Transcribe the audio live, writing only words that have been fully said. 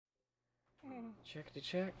Checkity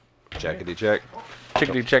check. Checkity check.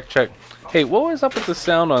 Chickadee check check. Hey, what was up with the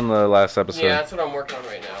sound on the last episode? Yeah, that's what I'm working on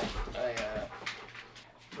right now. I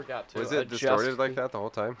forgot to Was it adjust distorted like that the whole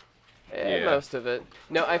time? Yeah. Most of it.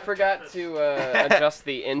 No, I forgot to adjust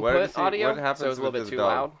the input audio, what happens so it was a little with bit the too dog?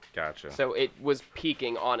 loud. Gotcha. So it was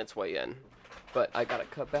peaking on its way in. But I got it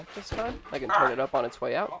cut back this time. I can turn it up on its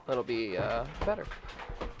way out. That'll be better.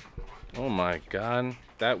 Oh my god.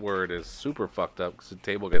 That word is super fucked up because the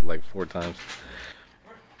table get like 4 times.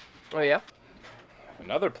 Oh, yeah?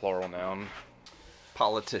 Another plural noun.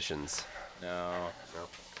 Politicians. No.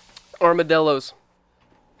 Armadillos.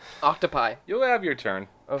 Octopi. You'll have your turn.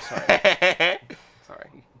 Oh, sorry.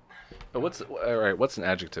 Sorry. But what's an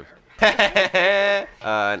adjective? An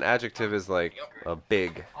adjective is like a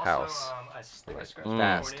big house,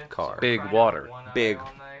 fast car, Big water. big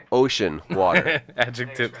ocean water.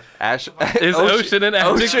 Adjective. Is ocean an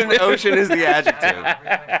adjective? Ocean is the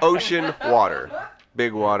adjective. Ocean water,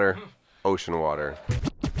 big water, ocean water.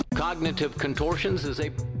 Cognitive Contortions is a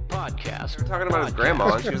podcast. We were talking about his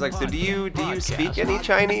grandma, and she was like, "So do you speak any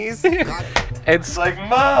Chinese?" It's like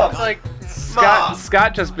mom. Like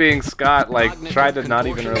Scott just being Scott, like tried to not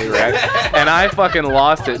even really react, and I fucking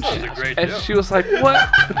lost it. That was a great And joke. she was like, "What?"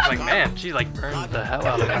 I was like, man, she like burned the hell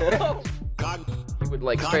out of me. He would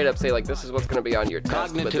like straight up say like, this is what's going to be on your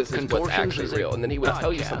test, but this is what's Contortions actually is a real. And then he would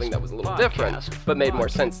tell you something that was a little podcast. different, but made more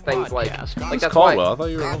sense. Things like Podcast. that's why Caldwell. I thought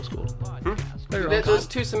you were homeschooled. those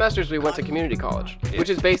 2 semesters we went to community college, which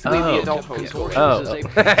is basically the adult homeschooling. Oh. Is a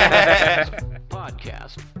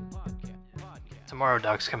podcast. Tomorrow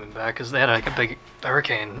Doc's coming back because they had like a big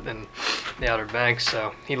hurricane in the Outer Banks,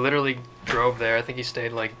 so he literally drove there. I think he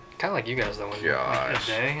stayed like kind of like you guys though, like, Gosh.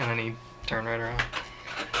 a day, and then he turned right around.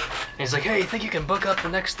 And he's like, "Hey, you think you can book up the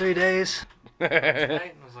next 3 days?" Tonight? And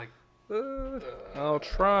I was like, I'll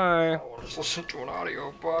try. "I will just listen to an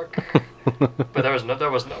audio book." But there was no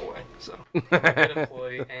way. So good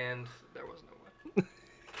employee, and there was no way.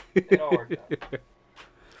 It all worked out.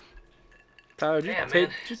 Tyler, did Damn, you man, tape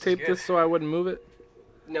this is this good. so I wouldn't move it?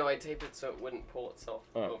 No, I taped it so it wouldn't pull itself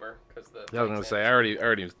over because the. I was gonna say I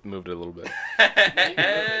already moved it a little bit.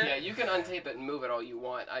 Yeah, you can untape it and move it all you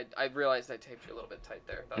want. I realized I taped you a little bit tight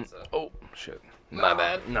there. That's a. Oh shit. My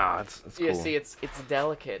bad. Nah, it's cool. Yeah, see, it's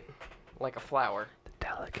delicate, like a flower.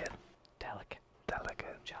 Delicate Delicate.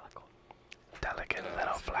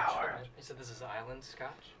 little flower. You said this is island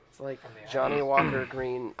scotch? It's like From the Johnny Walker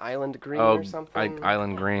Green, Island Green Oh, or something.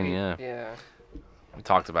 Island Green, yeah. Yeah. We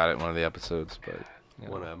talked about it in one of the episodes, but yeah.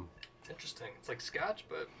 One of them. It's interesting. It's like scotch,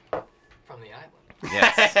 but from the island.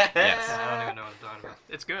 Yes. yes. I don't even know what I'm talking about.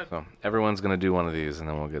 It's good. So everyone's gonna do one of these, and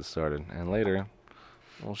then we'll get started. And later,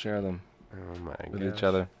 we'll share them Oh my with god. each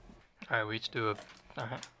other. All right, we each do a.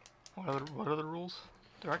 What are the rules?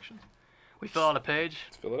 Directions? We fill out a page.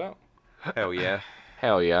 Let's fill it out. Hell yeah.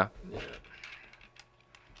 Hell yeah.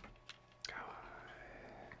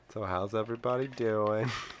 So how's everybody doing?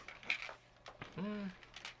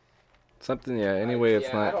 Something, yeah. Anyway, it's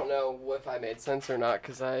I not. don't know if I made sense or not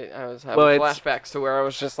because I was having Well, it's- flashbacks to where I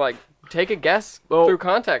was just like, take a guess Well- through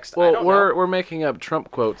context. I Well, don't we're know. we're making up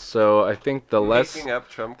Trump quotes, so I think the less Making up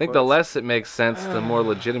Trump I think the quotes? less it makes sense, the more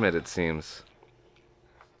legitimate it seems.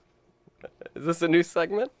 Is this a new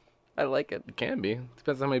segment? I like it. It can be.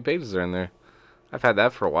 Depends how many pages are in there. I've had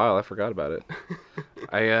that for a while. I forgot about it.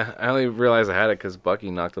 I only realized I had it because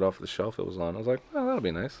Bucky knocked it off the shelf it was on. I was like, oh, that'll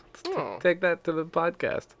be nice. Oh. Take that to the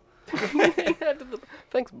podcast.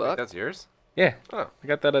 Thanks, Buck. That's yours? Yeah. Oh. I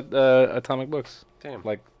got that at Atomic Books. Damn.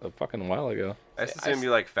 Like a fucking while ago. I just assumed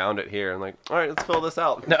you like found it here and like, all right, let's fill this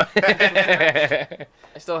out. No. I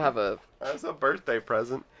still have a That's a birthday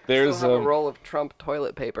present. There's still have a roll of Trump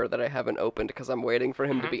toilet paper that I haven't opened because I'm waiting for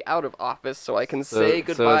him to be out of office so I can say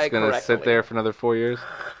goodbye so it's gonna correctly. sit there for another 4 years.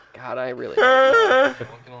 God, I really don't know.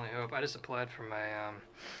 One can only hope. I just applied for my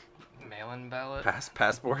mail-in ballot.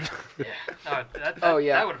 Passport. Yeah. No, that Oh,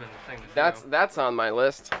 yeah. That would have been the thing to do. That's on my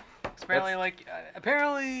list. Apparently, like,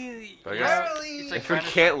 apparently, I guess- he's like If we trying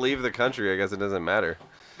to, can't leave the country, I guess it doesn't matter.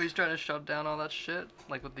 he's trying to shut down all that shit,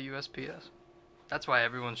 like with the USPS. That's why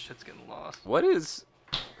everyone's shit's getting lost. What is?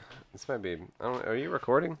 This might be. I don't. Are you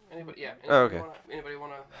recording? Anybody, yeah. Oh, okay. Anybody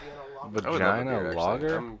wanna be on a log? I would love a Vagina beer, actually.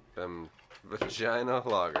 lager? I'm vagina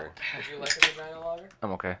lager. Would you like a vagina lager?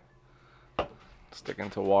 I'm okay. Sticking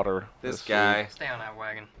to water. This week. guy. Stay on that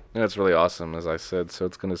wagon. Yeah, it's really awesome, as I said. So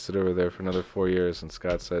it's gonna sit over there for another 4 years. And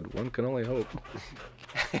Scott said, "One can only hope."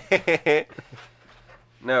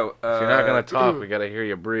 No. If you're not gonna talk, we gotta hear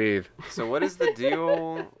you breathe. So what is the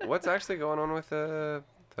deal? What's actually going on with the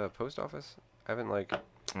post office? I haven't like.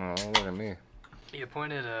 Oh, look at me. He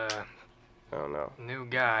appointed a I don't know. new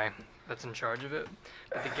guy that's in charge of it.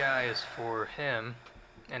 But the guy is for him,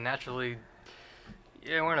 and naturally,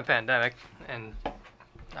 yeah, we're in a pandemic, and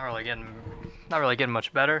not really getting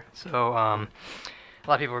much better. So a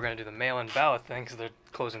lot of people are going to do the mail-in ballot thing because they're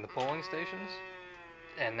closing the polling stations,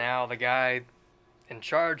 and now the guy in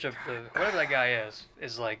charge of the whatever that guy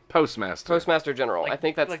is like Postmaster. Postmaster General. Like- I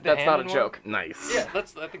think that's like the not a Hamden one? joke. Nice. yeah, I think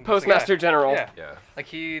that's the Postmaster guy. General. Yeah. Yeah.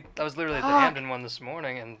 Like I was literally at the Fuck. Hamden one this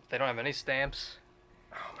morning, and they don't have any stamps,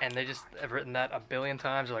 and they just have written that a billion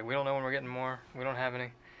times. They're like, we don't know when we're getting more. We don't have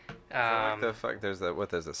any. What the fuck? There's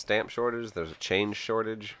a stamp shortage. There's a change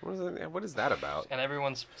shortage. What is that about? And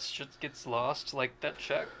everyone's shit gets lost. Like that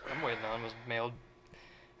check I'm waiting on was mailed.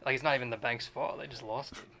 Like it's not even the bank's fault. They just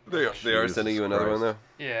lost it. They are Jesus sending you another one though.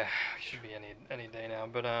 Yeah, it should be any day now.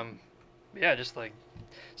 But yeah, just like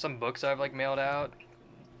some books I've like mailed out,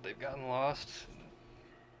 they've gotten lost.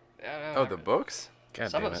 Yeah, I don't know. Oh, the books? God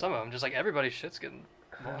some damn of it. them, just like everybody's shit's getting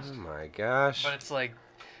lost. Oh my gosh. But it's like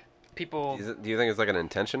people. Do you think it's like an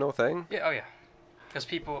intentional thing? Yeah, oh yeah.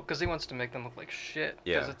 Because he wants to make them look like shit.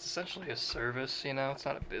 Yeah. Because it's essentially a service, you know. It's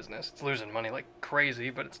not a business. It's losing money like crazy,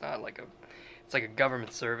 but it's not like a. It's like a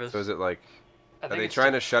government service. So is it like? I Are think they it's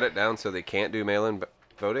trying to shut it down so they can't do mail-in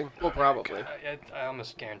voting? Well, probably. I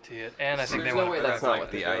almost guarantee it, and I think There's they no want way to. that's not like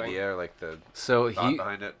what the they're doing. idea, or like the So thought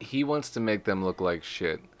behind it. he wants to make them look like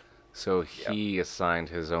shit. So he assigned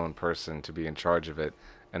his own person to be in charge of it,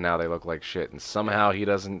 and now they look like shit. And somehow he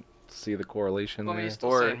doesn't see the correlation Well, I mean, there. he's still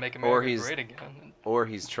Or- saying make or America he's- great again. Or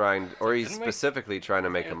he's Didn't we? specifically trying to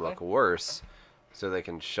make them look worse, so they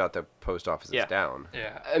can shut the post offices Yeah. down.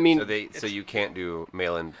 Yeah. I mean, So you can't do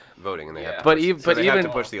mail-in voting, and they have Yeah. to But push, even- so but they have even-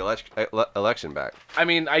 to push the election back. I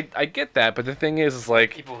mean, I get that, but the thing is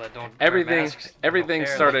like People that don't. wear everything- masks, don't everything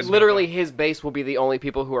care, started- like, literally his base will be the only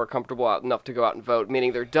people who are comfortable out enough to go out and vote,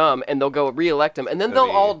 meaning they're dumb, and they'll go re-elect him, and then So they'll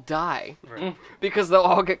the- all die Right. because they'll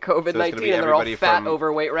all get be COVID-19 and they're all everybody fat, from-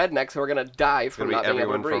 overweight rednecks who are gonna die It's from gonna not be being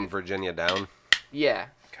able to everyone from breathe. Virginia down. Yeah,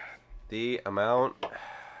 The amount.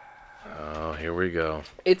 oh, here we go.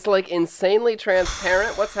 it's like insanely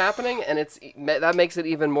transparent what's happening, and that makes it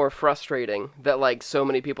even more frustrating that like so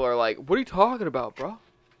many people are like, "What are you talking about, bro?"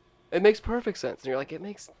 It makes perfect sense, and you're like, "It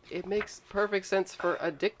makes perfect sense for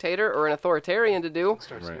a dictator or an authoritarian to do."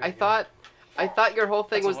 Right. I thought your whole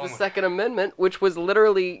thing That's a was the long one. Second Amendment, which was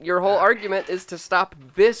literally your whole argument is to stop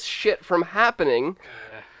this shit from happening.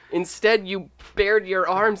 Instead, you bared your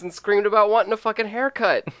arms and screamed about wanting a fucking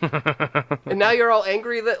haircut. And now you're all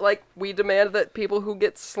angry that, like, we demand that people who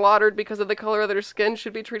get slaughtered because of the color of their skin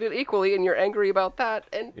should be treated equally, and you're angry about that.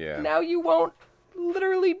 And Yeah. now you won't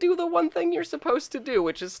literally do the one thing you're supposed to do,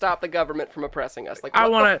 which is stop the government from oppressing us. Like, what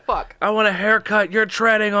the fuck? I want a haircut. You're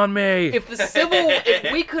treading on me.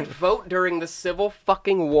 If we could vote during the Civil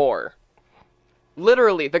fucking War,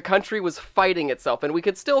 literally, the country was fighting itself, and we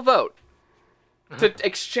could still vote. To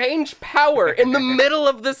exchange power in the middle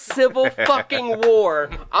of the Civil fucking War.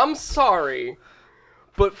 I'm sorry,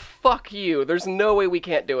 but fuck you. There's no way we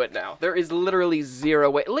can't do it now. There is literally zero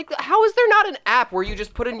way. Like, how is there not an app where you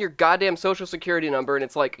just put in your goddamn social security number and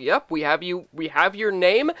it's like, yep, we have your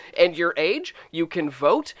name and your age. You can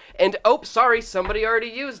vote. And oh, sorry, somebody already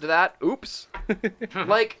used that. Oops.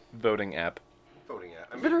 Like, Voting app. Voting at.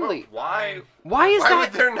 Literally. but why? why is Why that?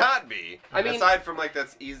 would there not be? I mean- aside from like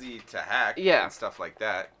that's easy to hack. Yeah. And stuff like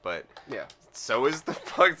that, but Yeah. so is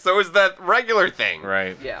that regular thing.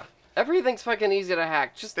 Right. Yeah. Everything's fucking easy to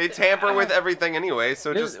hack. Just They tamper with everything anyway,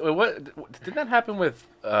 so just What didn't that happen with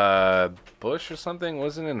Bush or something?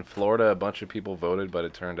 Wasn't in Florida a bunch of people voted, but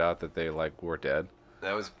it turned out that they like were dead.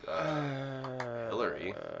 that was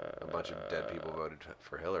Hillary. A bunch of dead people voted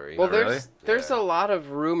for Hillary. Well, really? there's a lot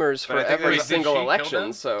of rumors But for I think every there's- single Did she kill election,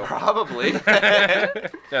 them? so Probably.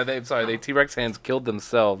 Yeah, they T-Rex hands killed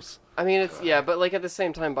themselves. I mean it's but like at the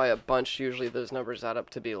same time by a bunch usually those numbers add up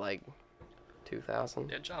to be like 2,000.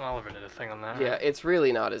 Yeah, John Oliver did a thing on that. Yeah, right? it's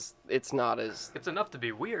really not as it's It's enough to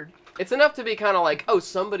be weird. it's enough to be kind of like, oh,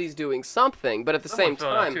 somebody's doing something, but at the Someone same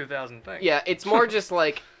filled out a time 2,000 thing. yeah, it's more just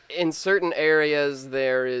like in certain areas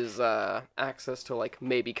there is access to like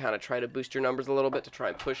maybe kind of try to boost your numbers a little bit to try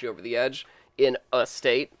and push you over the edge in a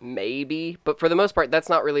state maybe, but for the most part that's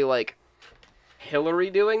not really like Hillary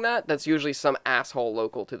doing that. That's usually some asshole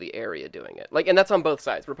local to the area doing it. Like, and that's on both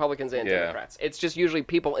sides, Republicans and Yeah. Democrats. It's just usually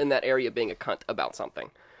people in that area being a cunt about something.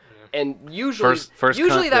 And usually, First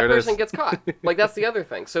usually cunt, that there it is. person gets caught. Like that's the other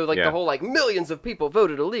thing. So like Yeah. the whole like millions of people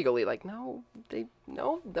voted illegally. Like no, they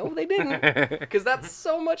didn't, because that's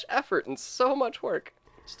so much effort and so much work.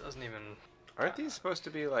 It just doesn't even. Aren't these supposed to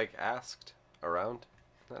be like asked around?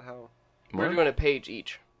 Is that how? We're doing a page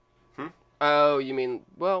each. Oh, you mean?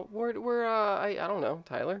 Well, we're I don't know,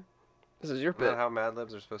 Tyler. This is your Is that bit. how Mad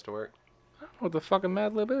Libs are supposed to work? what the fucking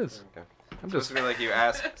Mad Lib is. Okay. I'm It's supposed just. to be like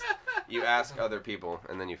you ask other people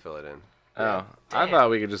and then you fill it in. Oh, I thought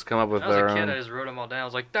we could just come up with When I our was a kid, own. I just wrote them all down. I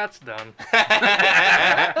was like, that's done.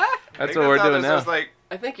 That's what we're doing now. Like,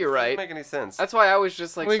 I think you're doesn't right. make any sense. That's why I was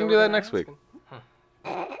just like. We so can we're do that gonna next ask week. him.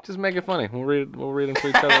 Just make it funny. We'll read them to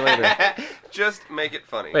each other later. Just make it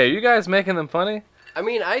funny. Wait, are you guys making them funny? I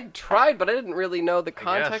mean, I tried, but I didn't really know the guess.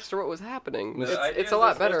 context or what was happening. The It's a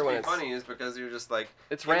lot better when it's funny is because you're just like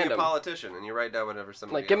it's give me random. a politician and you write down whatever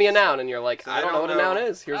somebody Like, give me a else noun, said. and you're like, So I they don't know what a noun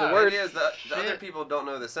is. Here's a The word. idea is the other Shit. people don't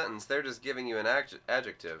know the sentence. They're just giving you an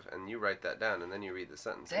adjective, and you write that down, and then you read the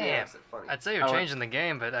sentence. and it Damn. makes it funny. I'd say you're I would- changing the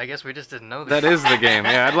game, but I guess we just didn't know That this. is the game.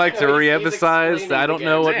 Yeah, I'd like to No, he's re-emphasize explaining that I the don't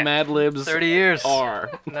know game. what Damn. Mad Libs 30 years. are.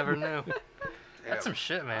 Never knew. Damn. That's some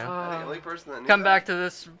shit, man. The only person that knew Come that- back to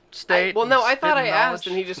this state. Well, no, and I thought I spitting asked, knowledge.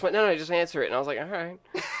 and he just went, no, just answer it. And I was like, all right.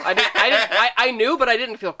 I knew, but I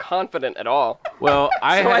didn't feel confident at all. Well, So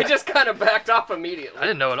I had- just kind of backed off immediately. I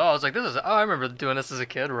didn't know at all. I was like, this is. Oh, I remember doing this as a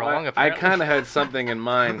kid. Wrong. I Apparently. kind of had something in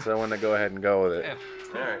mind, so I want to go ahead and go with it.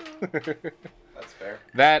 Yeah. All right, that's fair.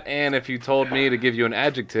 That, and if you told me to give you an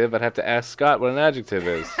adjective, I'd have to ask Scott what an adjective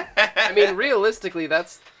is. I mean, realistically,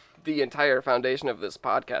 that's the entire foundation of this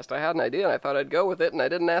podcast. I had an idea, and I thought I'd go with it, and I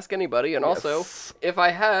didn't ask anybody. And also, Yes. if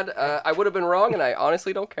I had, I would have been wrong, and I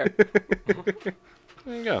honestly don't care.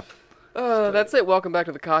 There you go. That's it. Welcome back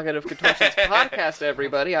to the Cognitive Contortions podcast,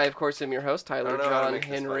 everybody. I, of course, am your host, I Tyler don't know how to John make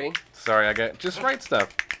this Henry. Sorry, I got just write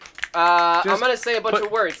stuff. I'm Just going to say a bunch put-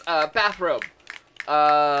 of words. Bathrobe.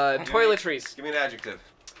 Toiletries. Give me an adjective.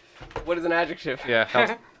 What is an adjective? Yeah,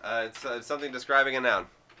 help. It's something describing a noun.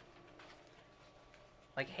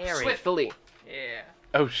 Like Harry. Swiftly. Yeah.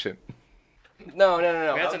 Oh shit. No.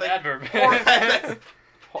 That's an adverb.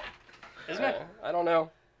 Isn't it? I don't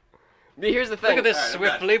know. But here's the thing. Look at this Alright, I'm done.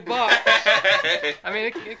 swiftly box. I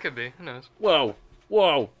mean, it could be. Who knows? Whoa,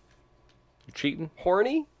 whoa. You cheating?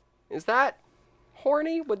 Horny? Is that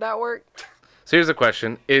horny? Would that work? So here's a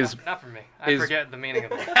question: Is Not for me. I Is- forget the meaning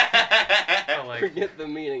of it. But, like, Forget the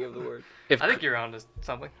meaning of the word. if I think you're on to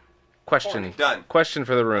something. question Done. question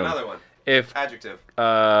for the room? Another one. If Adjective.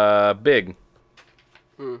 big,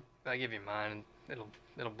 I give you mine, and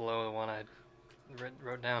it'll blow the one I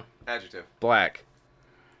wrote down. Adjective. black.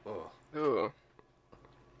 Oh. Ooh.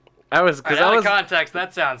 I was Right, out of context,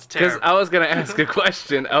 that sounds because terrible. I was gonna ask a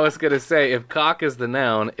question. I was gonna say if cock is the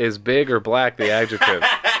noun, is big or black the adjective,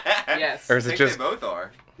 Yes. or I is it think just they both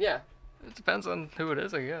are. Yeah. It depends on who it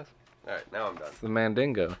is, I guess. All right, now I'm done. the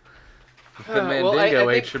mandingo? The Well, mandingo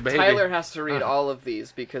I ate think your baby. Tyler has to read all of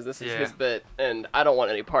these because this is Yeah. his bit, and I don't want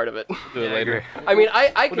any part of it. Do it Yeah, I later. agree. I mean,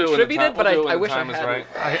 I We'll do it when the contributed, time- but we'll do it I when the wish I time is hadn't.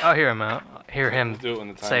 right. I'll hear him out. Hear him Do it when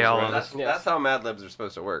the time say is all right. of this. Yes. That's how Mad Libs are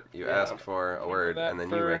supposed to work. You ask for a word that and then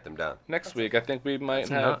you for- write them down. Next week, I think we might That's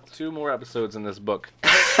have nuts. 2 more episodes in this book.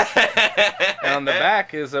 And on the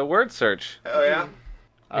back is a word search. Oh yeah.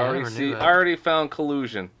 I already never knew that. I already found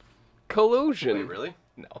collusion. Collusion. Wait, really?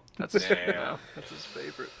 No. That's his, Damn. that's his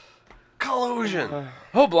favorite. Collusion.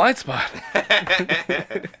 Oh, blind spot.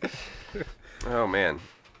 Oh man.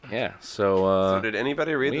 Yeah. So, So did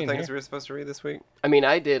anybody read we the in things here? we were supposed to read this week? I mean,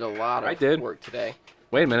 I did a lot I of did. work today.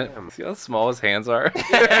 wait a minute. See how small his hands are?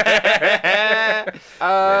 Man,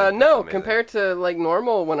 No, amazing. compared to like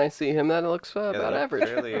normal when I see him, that looks Yeah, about they're average.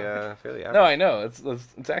 Fairly average. No, I know.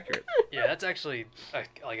 It's accurate. Yeah, that's actually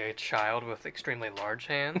like a child with extremely large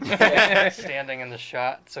hands standing in the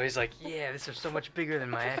shot. So he's like, yeah, this is so much bigger than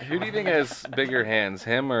my actual Who do you think has bigger hands,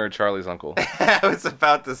 him or Charlie's uncle? I was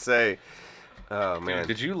about to say. Oh man.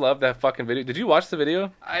 Did you love that fucking video? Did you watch the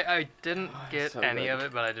video? I didn't get so any good. of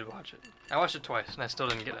it, but I did watch it. I watched it twice, and I still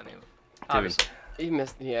didn't get any of it. Obviously. You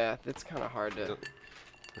missed. Yeah, it's kind of hard to.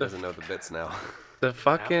 Doesn't know the bits now. The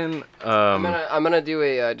fucking I'm gonna do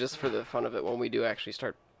a just for the fun of it when we do actually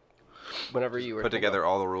start. Whenever you were Put together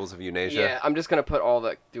all the rules of Eunasia. Yeah, I'm just gonna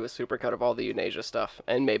do a supercut of all the Eunasia stuff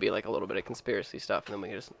and maybe like a little bit of conspiracy stuff, and then we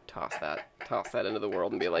can just toss that into the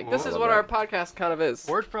world and be like, this is what our podcast kind of is.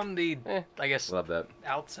 Word from the, I guess, love that.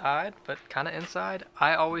 outside, but kind of inside.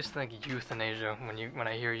 I always think euthanasia when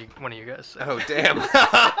I hear one of you guys say. Oh damn.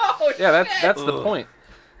 Yeah, that's the point.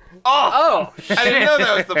 Oh, I didn't know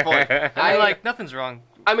that was the point. I like nothing's wrong.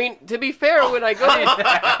 I mean, to be fair, when I go,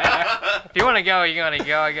 If you want to go, you're gonna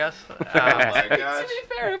go, I guess. Oh my to gosh.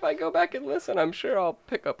 be fair, if I go back and listen, I'm sure I'll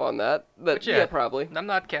pick up on that. But yeah. yeah, probably. I'm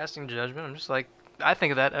not casting judgment. I'm just like, I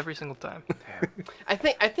think of that every single time. I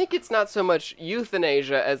think it's not so much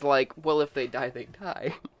euthanasia as like, well, if they die, they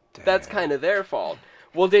die. That's kind of their fault.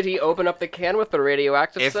 Well, did he open up the can with the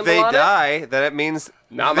radioactive If symbol they on it? die, then it means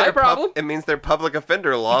Not my problem. It means their public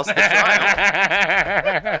offender lost the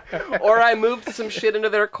trial. Or I moved some shit into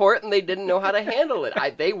their court and they didn't know how to handle it.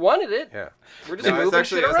 They wanted it. Yeah. We're just No, I moving was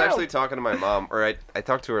shit around. actually talking to my mom, or I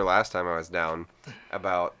talked to her last time I was down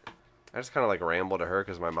about. I just kind of like ramble to her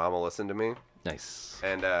because my mom will listen to me, Nice.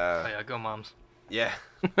 and Oh yeah, go moms. yeah,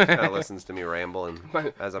 kind of listens to me ramble, and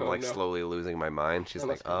My- as I'm oh, like no. slowly losing my mind, she's That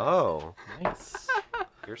like, must be "Oh, Nice.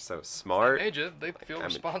 you're so smart." Age it, they feel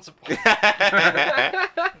responsible. I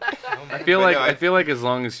feel But like no, I feel like as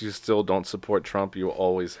long as you still don't support Trump, you will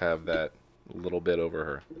always have that little bit over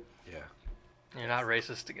her. Yeah. You're not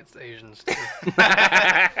racist against Asians, too.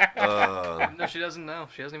 No, she doesn't know.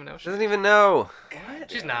 She doesn't even know. She doesn't even know.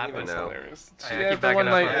 She's not. even But know. Hilarious. I Yeah, keep the backing one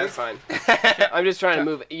up. night- on Yeah, it. it's fine. I'm just trying to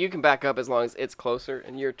move. You can back up as long as it's closer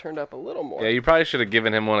and you're turned up a little more. Yeah, you probably should have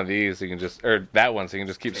given him one of these. So you can just, or that one, so you can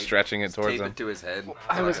just keep stretching it towards Tape him. it to his head.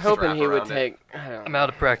 I so was can strap hoping he would around it. take. I don't I'm know. out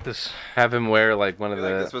of practice. Have him wear like one of I feel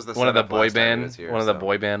like the this was the one of the setup boy last time he band was here, one of the so-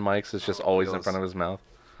 boy band mics is just always in feels- front of his mouth.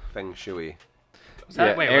 Feng Shui. Was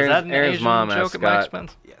that, wait, was Aaron's, that an Aaron's Asian mom joke asked at my Scott.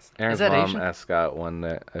 expense? Yes. Aaron's that mom Asian? asked Scott one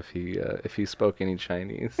that if he spoke any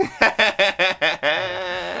Chinese,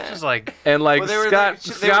 Just like, and like Well, they were Scott they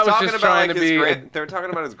were Scott was talking just about, trying like, to his be. they were talking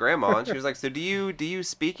about his grandma, and she was like, "So do you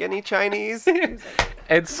speak any Chinese?"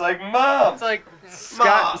 It's like, "Mom." it's like,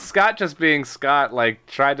 Scott Mom. Scott just being Scott, like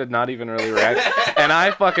tried to not even really react, and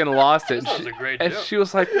I fucking lost it. That was a great and joke. she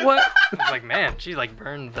was like, "What?" I was like, man, she like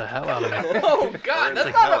burned the hell out of me. Oh God, that's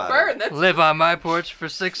the not hell a out burn. That's Live on my porch for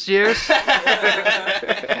 6 years.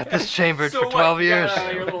 At this chambered so for 12 what? years.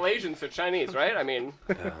 You're a little Asian, so Chinese, right? I mean,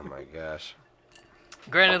 Oh my gosh.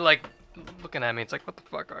 Granted, like, looking at me, it's like, what the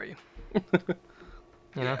fuck are you? You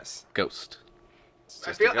know? Yes. Ghost. It's I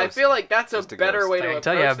just a feel ghost. like that's a Just a better ghost. way I to can approach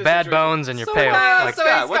tell you have this bad situation. bones and you're So, pale. Scott, Like,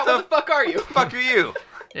 Scott, what what the fuck are you? fuck are you?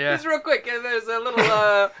 yeah. Just real quick, there's a little,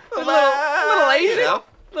 little Asian, You know?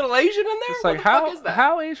 little Asian in there. It's What like the fuck is that?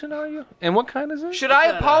 how Asian are you? And what kind is it? Should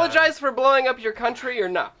I apologize for blowing up your country or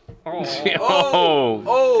not? Oh,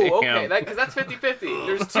 Oh, damn. okay, because that's 50-50.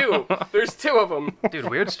 There's two. There's two of them. Dude,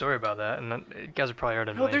 weird story about that. And you guys have probably heard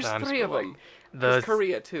it No, many there's times. three of but, like, them. There's The,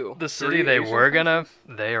 Korea too. the city they Asian were gonna,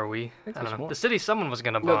 they or we, I there's don't know. more. The city someone was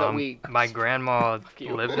gonna No, that bomb. we- My grandma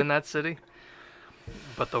you. lived in that city.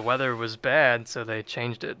 But the weather was bad, so they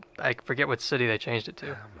changed it. I forget what city they changed it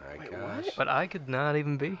to. Oh my Wait, gosh. what? But I could not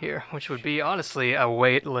even be here, which would be honestly a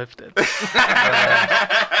weight lifted.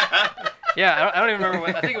 Yeah, I don't even remember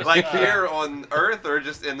what. I think it was Like here on Earth, or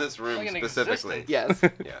just in this room Like in specifically? existence. Yes.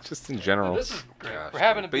 Yeah. Just in general. This is great. Gosh, For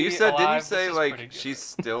having to but be you said, didn't you alive, say this is like pretty good. she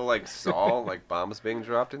still like saw like bombs being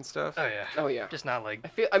dropped and stuff? Oh yeah. Oh yeah. Just not like.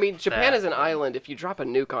 I mean, Japan That. is an island. If you drop a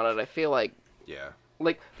nuke on it, I feel like Yeah.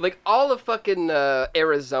 like all of fucking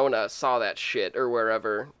Arizona saw that shit or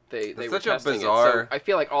wherever they were such a testing bizarre- it. So I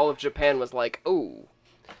feel like all of Japan was like, "Ooh,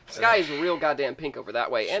 sky is real goddamn pink over that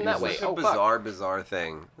way and that way." It's a Oh fuck. bizarre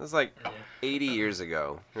thing. It was like 80 years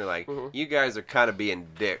ago. You're like, Mm-hmm. you guys are kind of being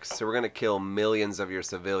dicks, so we're gonna kill millions of your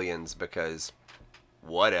civilians because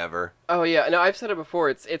whatever. Oh yeah, no, I've said it before.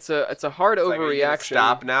 It's a hard It's like, are you gonna overreaction.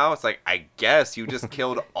 stop now. It's like, I guess you just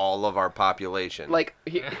killed all of our population. Like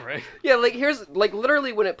Right. yeah, like here's like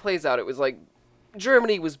literally when it plays out, it was like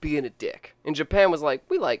Germany was being a dick, and Japan was like,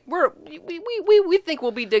 we think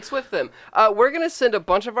we'll be dicks with them. We're gonna send a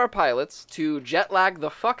bunch of our pilots to jet lag the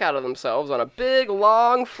fuck out of themselves on a big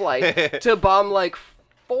long flight to bomb like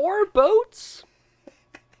 4 boats,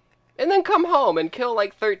 and then come home and kill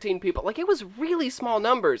like 13 people. Like it was really small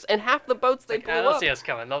numbers, and half the boats they blew I don't up. see us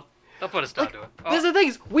coming. They'll put a stop to it. Oh, This is the thing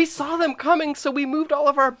is, we saw them coming, so we moved all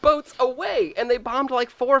of our boats away, and they bombed like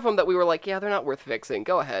 4 of them that we were like, yeah, they're not worth fixing.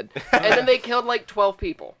 Go ahead. And then they killed like 12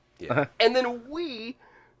 people. yeah. And then we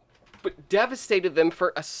devastated them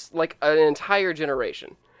for like an entire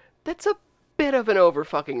generation. That's a bit of an over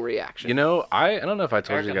fucking reaction. You know, I don't know if I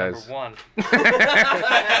told America you guys. #1.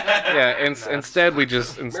 Yeah, instead we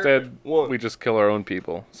just kill our own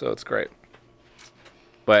people, so it's great.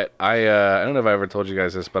 But I don't know if I ever told you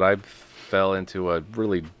guys this, but I fell into a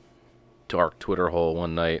really dark Twitter hole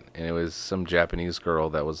one night, and it was some Japanese girl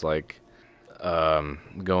that was like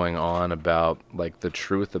going on about like the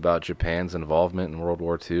truth about Japan's involvement in World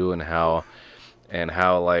War II and how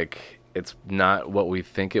like it's not what we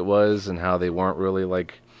think it was, and how they weren't really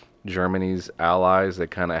like Germany's allies. They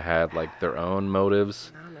kind of had like their own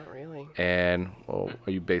motives. No, not really. And, well,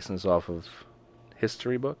 are you basing this off of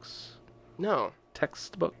history books? No.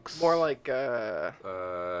 Textbooks? More like,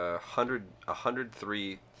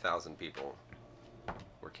 103,000 people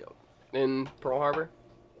were killed. in Pearl Harbor?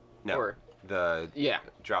 No, Or- the Yeah.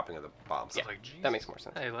 dropping of the bombs. Yeah. Like, geez. That makes more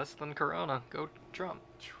sense. Hey, less than Corona. Go Trump.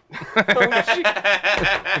 Fuck.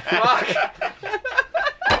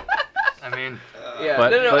 I mean, Yeah, But-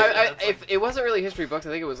 no. but- If it wasn't really history books, I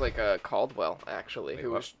think it was like Caldwell actually,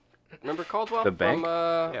 who what? was. Remember Caldwell The bank?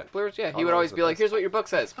 from Yeah. Blur's? Yeah, he Caldwell would always was the be like, best. "Here's what your book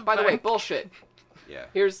says." By the way, bank? bullshit. Yeah.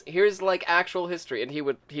 Here's like actual history, and he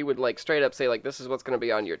would like straight up say like, "This is what's going to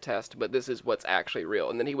be on your test, but this is what's actually real."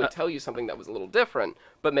 And then he would tell you something that was a little different,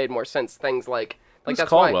 but made more sense. Things like Who's that's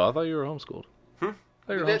Caldwell? why. I thought you were homeschooled. I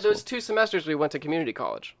thought you were Those homeschooled. 2 semesters we went to community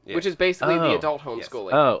college, Yeah. which is basically the Oh. adult Yes.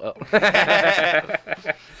 homeschooling. Oh.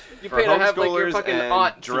 You For pay to have like your homeschoolers fucking and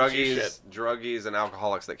aunt teach you shit. druggies and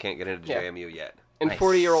alcoholics that can't get into Yeah. JMU yet. And Nice.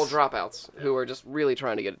 40-year-old dropouts who are just really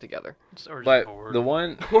trying to get it together. or just But bored. the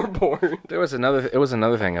one Or bored. There was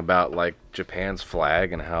another thing about like Japan's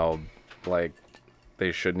flag and how like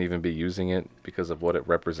they shouldn't even be using it because of what it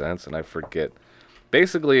represents, and I forget.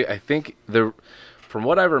 Basically, I think from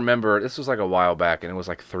what I remember, this was like a while back, and it was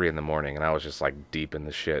like 3 a.m, and I was just like deep in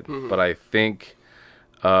the shit. But I think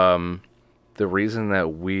the reason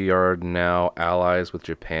that we are now allies with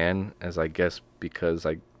Japan is, I guess, because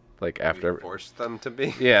like after Forced them to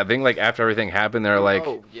be. I think like after everything happened, they're like.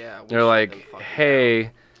 Oh, yeah. we They're should like, have fucking-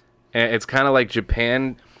 hey, and it's kind of like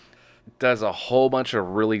Japan does a whole bunch of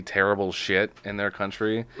really terrible shit in their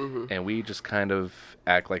country, and we just kind of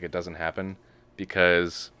act like it doesn't happen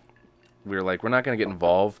because we're like, we're not going to get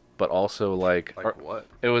involved, but also like, Like what?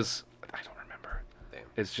 it was, I don't remember. Damn.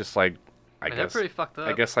 It's just like, I mean, they're guess, pretty fucked up.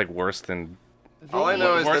 I guess like worse than, All I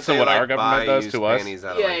know is Worse that than they what like our government buy does used to us. panties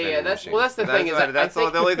out of, Yeah, like, yeah, vending that's- machines. well, that's the thing is that that's I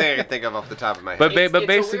think- the only thing I can think of off the top of my head. But It's a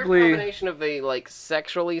basically, weird combination of they like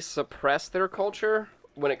sexually suppress their culture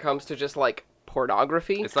when it comes to just like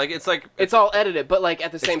pornography. it's like It's all edited, but like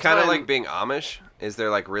at the same it's kind time, of like being Amish. Is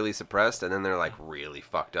they're like really suppressed and then they're like really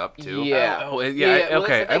fucked up too. Yeah. Oh, yeah, well, that's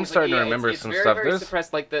okay, the thing, I'm is, starting to yeah, remember it's some very, stuff. Very There's-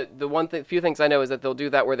 suppressed. Like the few things I know is that they'll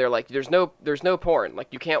do that where they're like, there's no porn. Like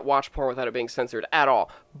you can't watch porn without it being censored at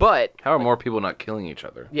all. But How are more people not killing each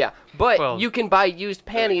other? yeah, but Well, you can buy used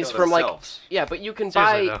panties kill from like themselves. yeah, but you can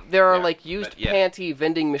Seriously, buy though. there are Yeah, like used but yeah. panty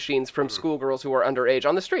vending machines from schoolgirls who are underage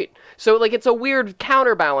on the street. So like it's a weird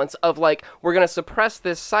counterbalance of like we're gonna suppress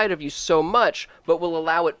this side of you so much, but we'll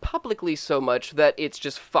allow it publicly so much that it's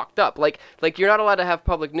just fucked up. Like you're not allowed to have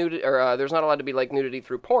public nudity, or there's not allowed to be like nudity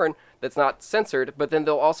through porn that's not censored. But then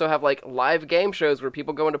they'll also have like live game shows where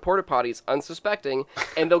people go into porta potties unsuspecting,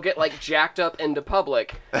 and they'll get like jacked up into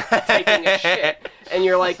public taking a shit, and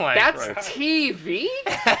you're like, My that's Christ. TV.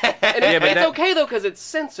 And it's that- okay though because it's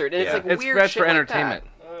censored, and Yeah. it's like It's weird that's shit for like entertainment,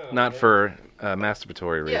 not for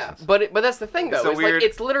masturbatory that. Yeah, reasons. but that's the thing though. It's a It's weird- like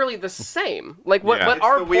it's literally the same. Like what Yeah. what It's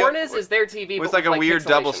our the weird- porn is their TV. It's but like a with, weird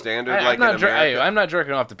double pixelation. standard, I'm like not in America. I'm not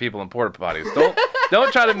jerking off to people in porta potties.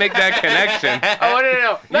 Don't try to make that connection. Oh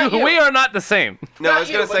no! Not you. We are not the same. No, I Not was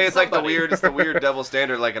you, gonna but say it's like somebody. it's the weird double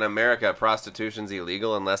standard. Like in America, prostitution's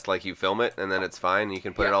illegal unless like you film it, and then it's fine. You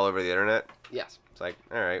can put it Yeah. all over the internet. Yes, It's like,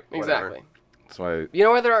 all right, whatever. exactly. That's why. You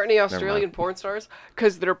know why there aren't any mind. Australian porn stars?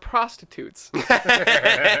 Because they're prostitutes.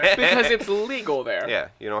 Because it's legal there. Yeah,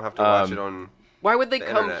 you don't have to watch Um, it on. Why would they The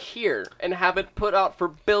come internet. here and have it put out for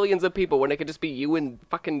billions of people when it could just be you and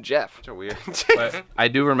fucking Jeff? Such a weird. But I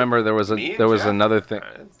do remember there was Me and Jeff? another thing.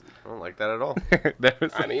 I don't like that at all. There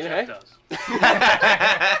was I mean, hey,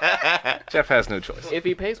 Jeff has no choice. if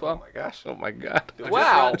he pays Oh well. my gosh. Oh my god.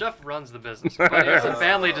 Wow. Jeff runs the business. But he has a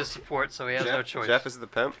family to support, so he has no choice. Jeff is the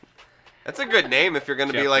pimp. That's a good name if you're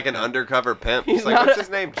gonna be Jeff like the an pimp. undercover pimp. He's He's like, not what's a- his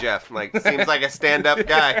name? Jeff. Like, seems like a stand-up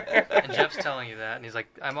guy. And Jeff's telling you that, and he's like,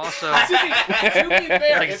 I'm also. To be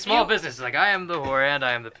fair, Like a if small you- business. He's like, I am the whore and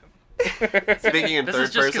I am the pimp. Speaking in This third is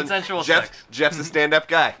just person. consensual Jeff, sex. Jeff's a stand-up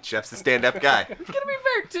guy. Jeff's a stand-up guy.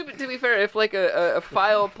 To be fair, if like a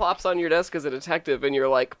file plops on your desk as a detective and you're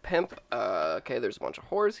like, pimp, okay, there's a bunch of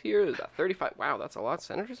whores here. There's about 35. Wow, that's a lot.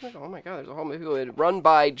 Senators? Oh my god, there's a whole movie would run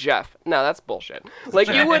by Jeff. No, that's bullshit. Like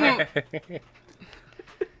you wouldn't.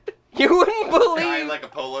 You wouldn't Guy believe. in like a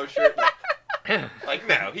polo shirt. Like,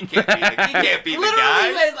 no, he can't be the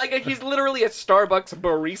Literally, guy. like he's literally a Starbucks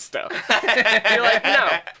barista. You're like, no.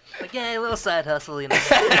 Like, yeah, a little side hustle, you know.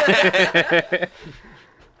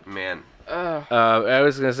 Man, I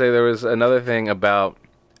was gonna say there was another thing about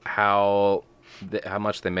how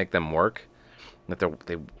much they make them work. That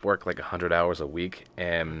they work like 100 hours a week,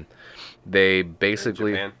 and they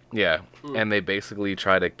basically Japan? and they basically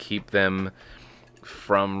try to keep them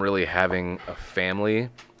from really having a family,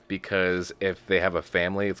 because if they have a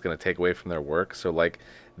family, it's gonna take away from their work. So like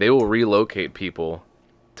they will relocate people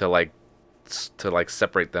to like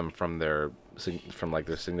separate them from their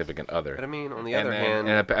significant other. but I mean, on the And other then- hand,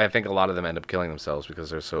 and I think a lot of them end up killing themselves because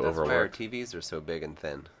they're so that's why our overworked. TVs are so big and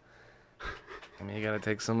thin. I mean, you gotta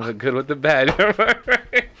take some of the good with the bad.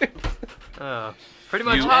 Pretty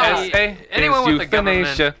much USA anyone is with the government.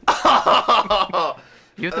 euthanasia.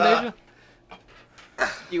 Euthanasia?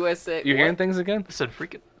 USA. You hearing what? things again? I said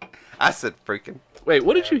freaking. I said freaking. Wait,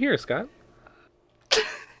 what did you hear, Scott?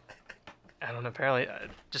 I don't know. Apparently,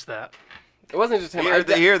 just that. It wasn't just him.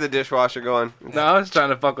 Hear the dishwasher going. No, I was trying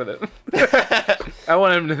to fuck with it. I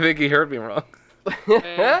want him to think he heard me wrong.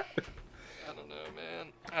 I don't know,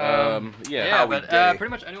 man. Yeah. Yeah, how we but gay. pretty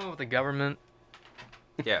much anyone with the government.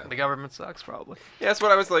 Yeah. The government sucks, probably. Yeah, that's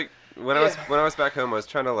what I was like when I was back home. I was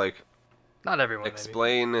trying to like Not everyone.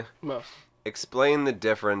 explain the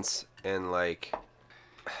difference in like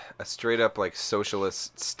a straight up like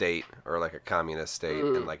socialist state or like a communist state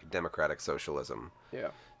and like democratic socialism Yeah.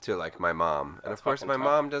 to like my mom. And That's of course fucking my tough.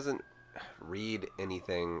 mom doesn't read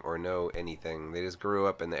anything or know anything. They just grew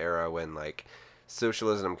up in the era when like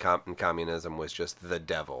socialism and communism was just the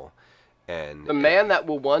devil. And The man that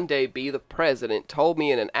will one day be the president told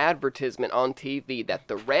me in an advertisement on TV that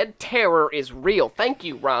the Red Terror is real. Thank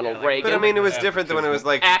you, Ronald Reagan. But I mean, it was different than when it was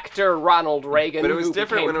like. Actor Ronald Reagan. But it was who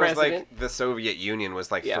different when became it was president. like the Soviet Union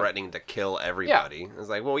was like Yeah. threatening to kill everybody. It was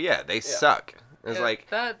like, well, yeah, they suck. It's Yeah, like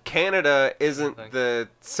that- Canada isn't Thing. the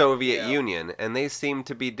Soviet Yeah. Union, and they seem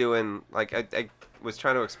to be doing like I was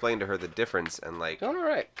trying to explain to her the difference and like Doing all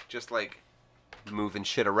right. just like moving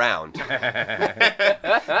shit around,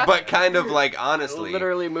 but kind of like honestly,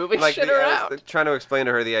 Literally moving like shit I around. was trying to explain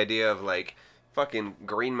to her the idea of like fucking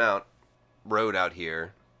Greenmount Road out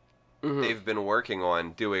here. Mm-hmm. They've been working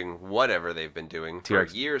on doing whatever they've been doing for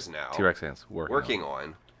T-Rex. years now. T-Rex hands. Working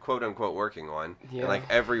on, quote unquote, working on. Yeah. And like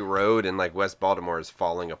every road in like West Baltimore is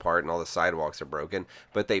falling apart and all the sidewalks are broken.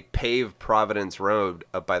 But they pave Providence Road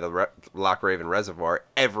up by the Loch Raven Reservoir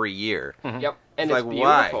every year. Yep. And It's it's like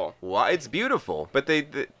beautiful. why? It's beautiful, but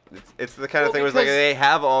it's the kind of Well, thing where it's like because- they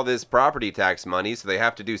have all this property tax money, so they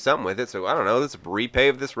have to do something with it. So I don't know, let's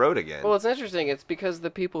repave this road again. Well, it's interesting. It's because the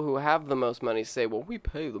people who have the most money say, well, we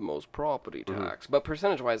pay the most property tax. But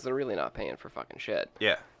percentage-wise, they're really not paying for fucking shit.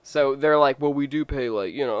 yeah, So they're like, well, we do pay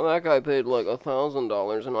like, that guy paid like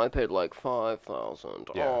 $1,000 and I paid like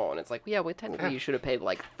 $5,000. Yeah. Oh, and it's like, yeah, well, technically you should have paid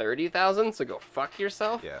like $30,000. So go fuck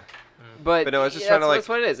yourself. yeah. But no, I was just yeah, trying to, like- that's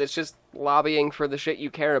what it is. It's just lobbying for the shit you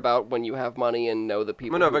care about when you have money and know the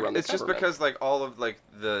people Well, no, who but run the it's just government. because like all of like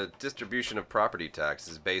the distribution of property tax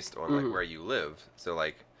is based on Mm-hmm. like where you live. So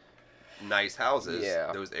like nice houses,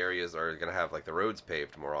 Yeah. those areas are gonna have like the roads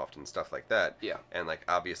paved more often, stuff like that. Yeah. And like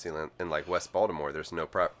obviously in like West Baltimore,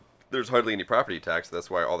 there's hardly any property tax. That's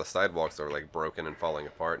why all the sidewalks are like broken and falling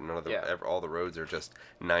apart, and none of the Yeah. all the roads are just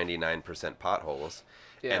 99% potholes.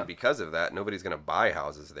 Yeah. And because of that, nobody's gonna buy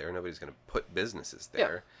houses there. Nobody's gonna put businesses Yeah.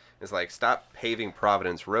 there. It's like, stop paving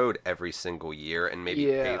Providence Road every single year and maybe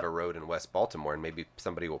Yeah. pave a road in West Baltimore and maybe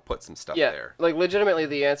somebody will put some stuff yeah, there. like legitimately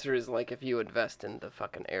the answer is like if you invest in the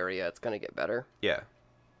fucking area, it's going to get better. Yeah.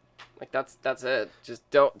 Like that's it. Just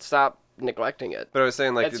don't stop neglecting it. But I was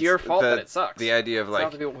saying, like, It's your fault that it sucks. The idea of, It's not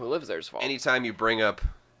like, the people who live there's fault. anytime you bring up,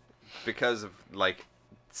 because of, like,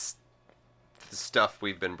 the stuff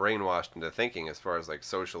we've been brainwashed into thinking as far as, like,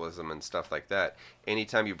 socialism and stuff like that,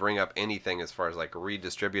 anytime you bring up anything as far as, like,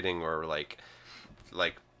 redistributing or, like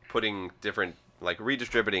putting different, like,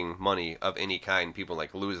 redistributing money of any kind, people,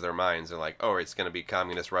 like, lose their minds. They're like, oh, it's going to be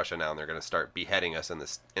communist Russia now, and they're going to start beheading us in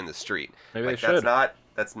the street. Maybe like, they should.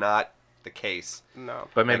 That's not the case. No.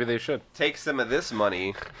 But maybe Like- they should. Take some of this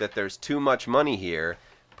money that there's too much money here,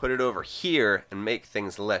 put it over here, and make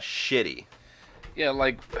things less shitty. Yeah,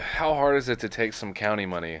 like, how hard is it to take some county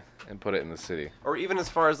money and put it in the city? Or even as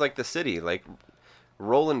far as, like, the city, like,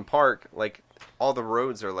 Roland Park, like, all the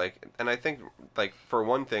roads are, like, and I think, like, for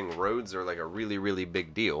one thing, roads are, like, a really, really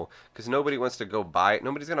big deal, because nobody's going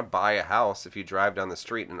to buy a house if you drive down the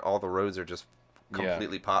street and all the roads are just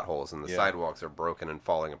completely potholes and the Yeah. sidewalks are broken and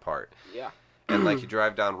falling apart. Yeah. And, like, you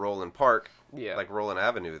drive down Roland Park, Yeah. like Roland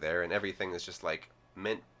Avenue there, and everything is just, like,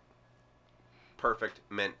 perfect,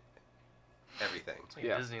 everything. It's like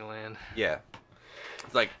Yeah. Disneyland. Yeah.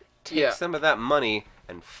 It's like, take Yeah. some of that money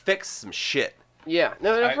and fix some shit. Yeah.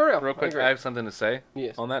 No, for real. Real I quick, agree. I have something to say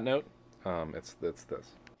Yes. on that note. It's this. The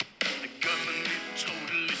government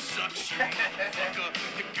totally sucks, you motherfucker.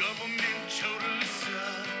 The government totally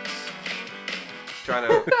sucks. Trying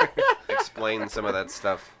to explain some of that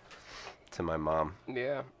stuff to my mom,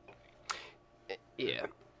 Yeah. Yeah.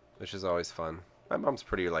 which is always fun. My mom's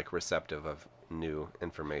pretty, like, receptive of new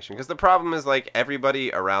information. Because the problem is, like,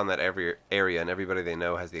 everybody around that area and everybody they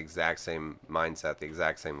know has the exact same mindset, the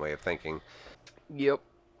exact same way of thinking, Yep.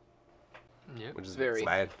 Yep. which is Very. it's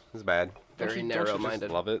bad. It's bad. Very Don't you just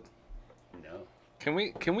narrow-minded. love it. No.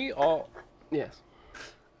 Can we all? Yes.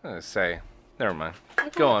 I'm gonna say. Never mind.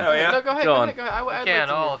 Go on. Oh, yeah? No, go ahead. Go Go on. ahead. Go ahead. I'd Can't like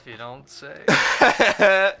to all if you don't say.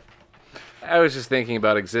 I was just thinking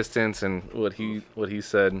about existence and what he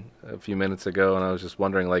said a few minutes ago, and I was just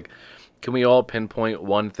wondering, like, can we all pinpoint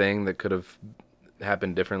one thing that could have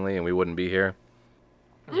happened differently and we wouldn't be here?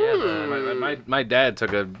 Yeah, My dad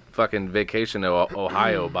took a fucking vacation to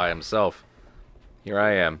Ohio by himself. Here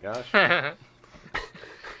I am. Gosh.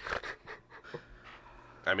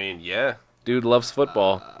 I mean, yeah. Dude loves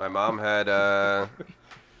football. My mom had,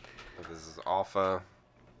 this is off, I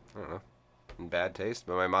don't know, in bad taste,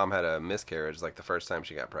 but my mom had a miscarriage, like, the first time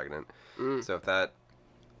she got pregnant. So if that...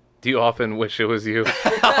 Do you often wish it was you? But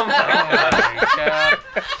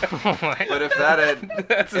if that had...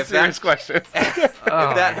 That's a if serious that- question. If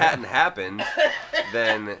that hadn't happened,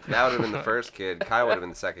 then that would have been the first kid. Kyle would have been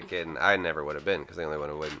the second kid, and I never would have been because they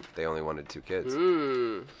only wanted 2 kids.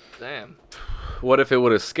 Damn. What if it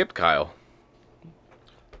would have skipped Kyle?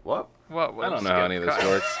 What? What? I don't know how any of this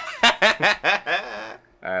works. I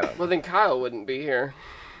don't. Well, then Kyle wouldn't be here.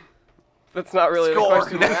 That's not really Score. the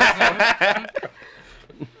question you're asking.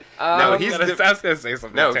 No, he's I was gonna say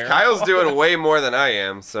something. no. terrible. Kyle's doing way more than I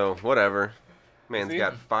am, so whatever. Man's he?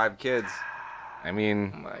 got 5 kids. I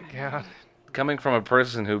mean, Oh my god. coming from a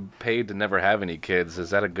person who paid to never have any kids,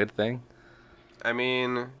 is that a good thing? I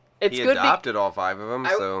mean, It's he good adopted all 5 of them,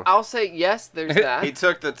 so I'll say yes, there's that. he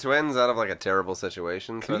took the twins out of like a terrible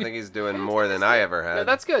situation. So I think he's doing more than I ever had. No,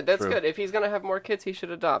 that's good. That's True. good. If he's gonna have more kids, he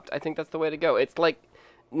should adopt. I think that's the way to go. It's like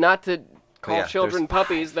not to call yeah, children there's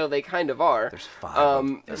puppies, though they kind of are. There's 5. of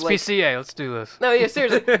them. It's Like, PCA. Let's do this. no, yeah,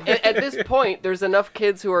 seriously. At this point, there's enough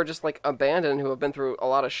kids who are just like abandoned, who have been through a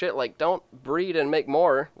lot of shit. Like, don't breed and make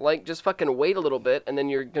more. Like, just fucking wait a little bit, and then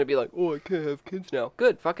you're gonna be like, oh, I can't have kids now.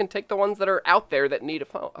 Good, fucking take the ones that are out there that need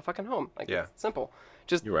a fucking home. Like, Yeah. it's simple.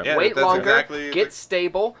 Just You're right. Yeah, wait that's longer, exactly get the-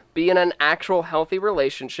 stable, be in an actual healthy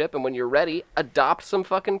relationship, and when you're ready, adopt some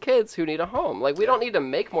fucking kids who need a home. Like, we don't need to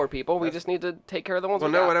make more people. We just need to take care of the ones Well,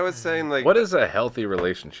 we no, got. what I was saying, like, What is a healthy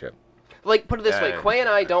relationship? Like, put it this way, Yeah. Quay and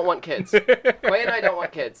I don't want kids. Quay and I don't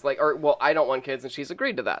want kids. Like, or, well, I don't want kids, and she's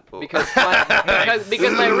agreed to that. Because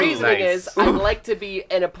because my reasoning Nice. is, I'd like to be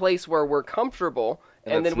in a place where we're comfortable,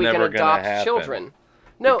 and that's then we can never gonna adopt happen. children.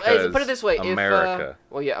 No, Because put it this way, America.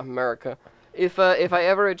 well, yeah, America. If I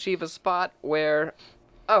ever achieve a spot where,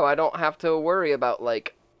 I don't have to worry about,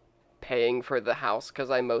 like, paying for the house because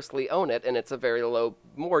I mostly own it and it's a very low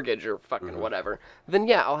mortgage or fucking whatever, then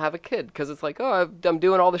yeah, I'll have a kid because it's like, I'm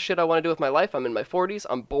doing all the shit I want to do with my life. I'm in my 40s.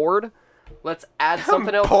 I'm bored. Let's add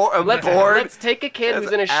something else. I'm bored. Let's take a kid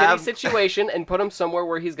who's in a shitty ab- situation and put him somewhere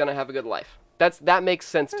where he's gonna have a good life. That makes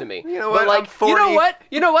sense to me. You know But what? like, I'm 40.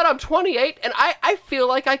 You know what? I'm 28 and I feel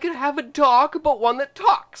like I could have a dog, but one that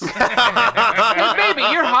talks. Hey, baby,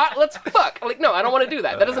 you're hot. Let's fuck. Like, no, I don't want to do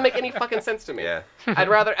that. That doesn't make any fucking sense to me. yeah. I'd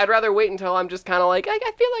rather wait until I'm just kind of like, I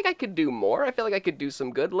feel like I could do more. I feel like I could do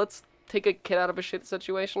some good. Let's take a kid out of a shit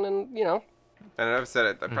situation and, And I've said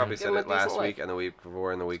it. I probably Give said him a it last decent week life. and the week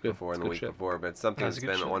before and the week good. before and It's the good week shit. before. But something That's that's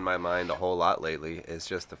good been shit. on my mind a whole lot lately is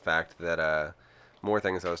just the fact that more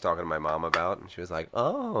things I was talking to my mom about, and she was like,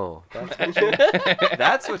 "Oh,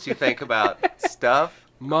 that's what you think about stuff."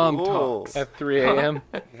 Mom Cool. At 3 a.m.?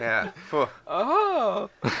 Yeah. Phew. oh,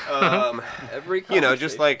 every You know,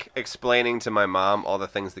 just conversation. like explaining to my mom all the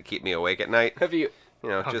things that keep me awake at night. have you? You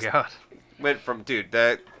know, Oh just god. went from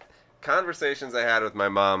that conversations I had with my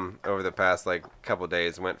mom over the past like couple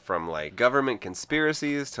days went from like government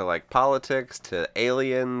conspiracies to like politics to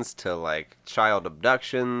aliens to like child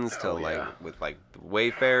abductions to like with like the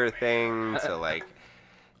Wayfarer thing to like,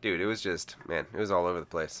 dude, it was just, man, it was all over the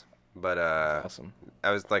place. But Awesome. I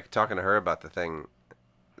was like talking to her about the thing.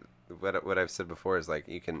 What I've said before is like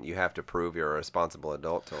you have to prove you're a responsible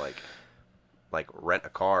adult to like rent a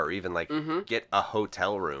car or even like get a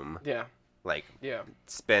hotel room. Yeah, Like yeah.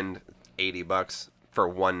 spend $80 for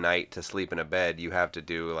one night to sleep in a bed. You have to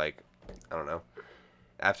do like, I don't know,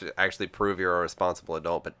 have to actually prove you're a responsible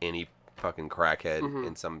adult. But any fucking crackhead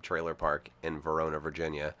in some trailer park in Verona,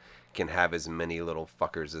 Virginia, can have as many little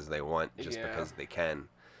fuckers as they want just Yeah. because they can.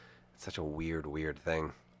 It's such a weird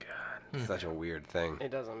thing. God, such a weird thing. It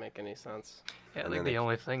doesn't make any sense. Yeah, And like then the they-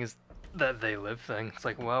 only thing is that they live thing. It's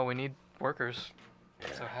like, well, we need workers,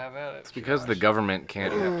 so have at it. Because the government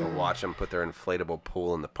can't. You have to watch them put their inflatable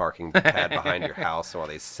pool in the parking pad behind your house while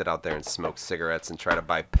they sit out there and smoke cigarettes and try to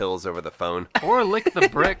buy pills over the phone. Or lick the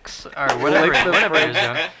bricks, or whatever he was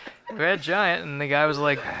doing. We had Giant, and the guy was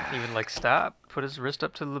like, he would like stop, put his wrist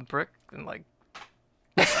up to the brick, and like,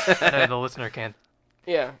 the listener can't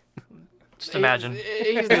Yeah. just imagine.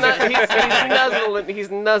 He's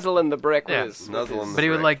nuzzling the brick Yeah. with his. Nuzzling the But he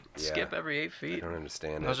would brick. like Yeah. skip every 8 I feet. don't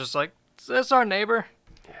understand And it. I was just like, is this our neighbor?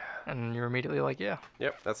 And you're immediately like, yeah,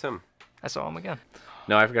 Yep, that's him. I saw him again.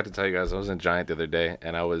 No, I forgot to tell you guys, I was in Giant the other day,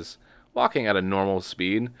 and I was walking at a normal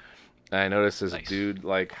speed. And I noticed this Nice. dude,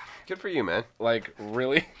 like Good for you, man.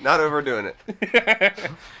 really. Not overdoing it.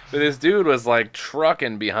 But this dude was like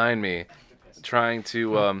trucking behind me, trying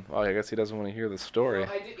to. Oh, I guess he doesn't want to hear the story.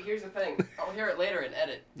 Here's the thing. I'll hear it later and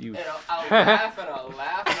edit. You And I'll laugh and I'll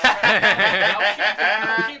laugh.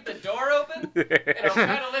 I'll keep the door open and I'll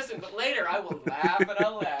try to listen. But later I will laugh and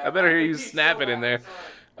I'll laugh. I better hear you He's snap so it in loud, there.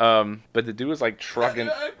 sorry. But the dude was like trucking.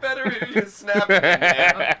 I better hear you snapping.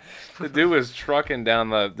 The dude was trucking down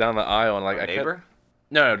the aisle and like I kept, Neighbor?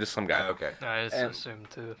 no, just some guy. Oh, okay. I just And- assumed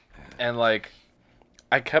too. And like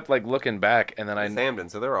I kept like looking back and then It's Hamden,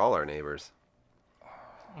 so they're all our neighbors.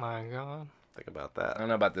 My God. Think about I that. don't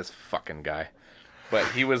know about this fucking guy, but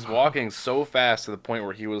he was walking so fast to the point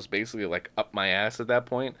where he was basically like up my ass at that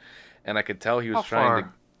point, and I could tell he was How trying to,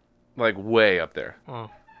 like, way up there. Oh.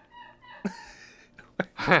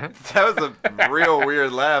 That was a real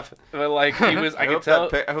weird laugh. But like he was, I could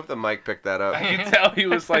hope tell, I hope the mic picked that up. I could tell he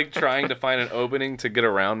was like trying to find an opening to get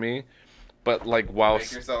around me, but like while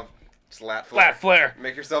Make yourself slat flare. flat flare.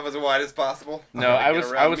 Make yourself as wide as possible. No, Get I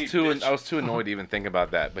was around me, too bitch. I was too annoyed to even think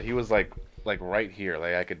about that. But he was like right here,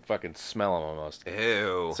 like I could fucking smell him almost.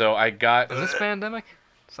 Ew. So I got In this pandemic?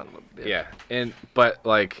 Son of a bitch. yeah, but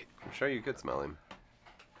like I'm sure you could smell him.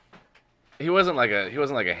 he wasn't like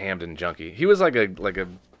a Hamden junkie. He was like a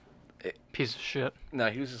Piece of shit. no,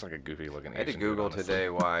 he was just like a goofy looking. I had to Asian dude, Google honestly. today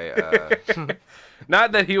why.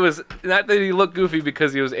 Not that he looked goofy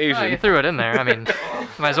because he was Oh, Asian. you threw it in there. I mean,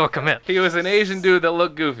 might as well commit. He was an Asian dude that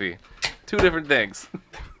looked goofy. Two different things.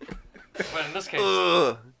 But in this case,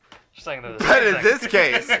 Ugh. just saying that. But in this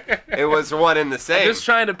case, it was one in the I'm same. just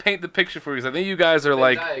trying to paint the picture for you because I think you guys are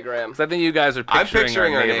like. diagram. 'Cause I think you guys are I'm picturing,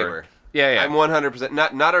 picturing our our neighbor. neighbor. Yeah, yeah. I'm 100%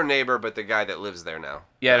 not our neighbor, but the guy that lives there now.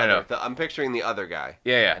 Yeah, The no, other- I'm picturing the other guy.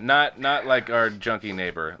 Yeah. Not like our junkie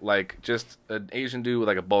neighbor. Like just an Asian dude with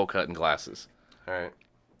like a bowl cut and glasses. All right.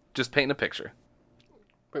 Just painting a picture.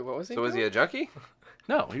 Wait, what was he? So was he doing? a junkie?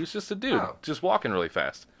 No, he was just a dude, Oh. just walking really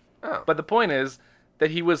fast. Oh. But the point is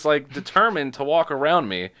that he was like determined to walk around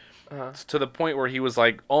me to the point where he was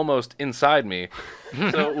like almost inside me.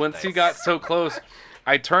 So once he got so close,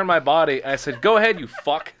 I turned my body and I said, "Go ahead, you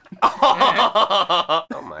fuck."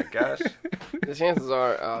 Oh my gosh. The chances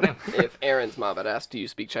are, if Aaron's mom had asked, "Do you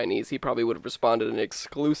speak Chinese?" he probably would have responded in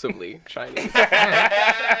exclusively Chinese.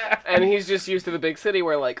 And he's just used to the big city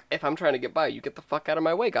where, like, if I'm trying to get by, you get the fuck out of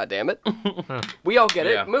my way, goddammit. We all get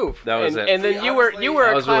Yeah, it. Move. that was and, it. And then See, you were honestly,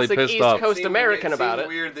 I a was really classic pissed East off. Coast Seemed American about seemed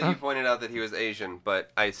it. weird that you pointed out that he was Asian,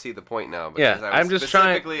 but I see the point now. Yeah, Because I was I'm just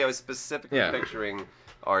trying- I was specifically Yeah. picturing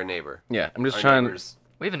our neighbor. Yeah, I'm just Our trying. neighbors.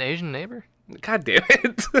 We have an Asian neighbor. God damn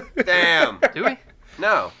it. Damn. Do we?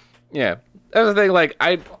 No. Yeah, that was the thing. Like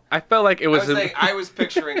I felt like it I was. was saying I was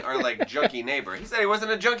picturing our like junkie neighbor. He said he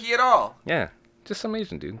wasn't a junkie at all. Yeah, just some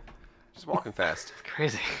Asian dude. Just walking fast.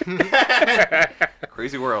 Crazy.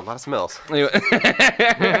 Crazy world. A lot of smells. Anyway.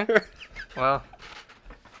 Well,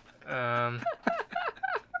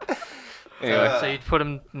 Anyway, so you'd put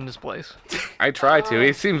him in this place. I tried to.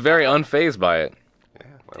 He seemed very unfazed by it. Yeah.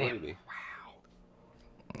 Why would he be?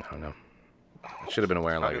 I don't know. I should have been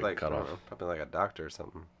wearing like Probably a like cutoff. probably like a doctor or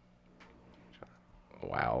something.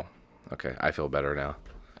 Wow. Okay, I feel better now.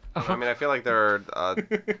 I mean, I feel like there are.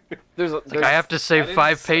 There's I have to save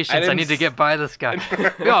 5 patients. I didn't need to get by this guy.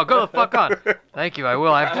 Yo, go the fuck on. Thank you. I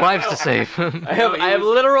will. I have lives to save. I have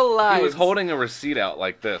literal lives. He was holding a receipt out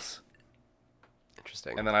like this,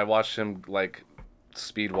 Interesting. and then I watched him like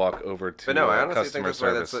speed walk over to But no, I honestly customer think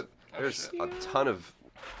that's why service. there's a ton of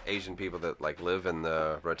Asian people that like live in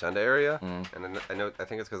the Rotunda area, Mm. and I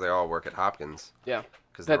think it's because they all work at Hopkins Yeah.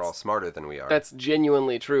 because they're That's- all smarter than we are. That's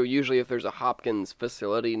genuinely true. Usually, if there's a Hopkins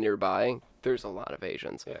facility nearby, there's a lot of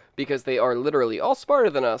Asians. Yeah. Because they are literally all smarter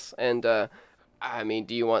than us. And, I mean,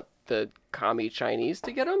 do you want the commie Chinese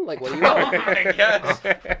to get them? Like, what do you want? my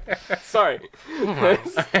gosh. Sorry.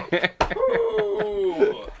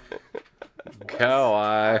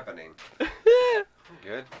 Kawaii. happening?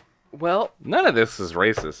 Good. Well, None of this is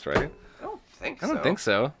racist, right? I don't think I so. don't think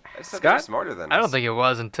so. I said they're Scott? smarter than us. I don't think it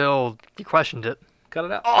was until you questioned it. Cut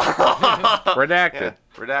it out. Yeah, Redacted.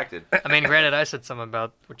 redacted. I mean, granted, I said something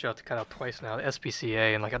about what you have to cut out twice now, the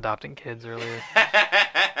SPCA and like adopting kids earlier.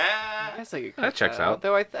 I guess I could cut That checks out.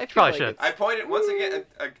 Though I feel Probably like should. it's- I pointed once again.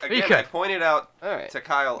 You Again, could. I pointed out All right. to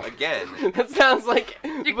Kyle again. That sounds like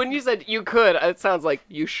when you said you could. It sounds like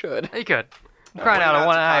you should. You could. I'm I crying out pointed of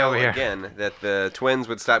one to eye Kyle over here. Again, that the twins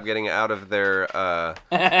would stop getting out of their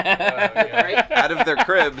Right? out of their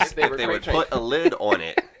cribs They if were they would crate put a lid on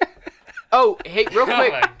it. Oh, hey, real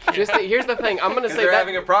quick. my God. Here's the thing. I'm gonna Because say they're that.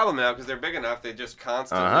 having a problem now because they're big enough. They just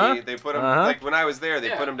constantly Uh-huh. they put them Uh-huh. like when I was there, they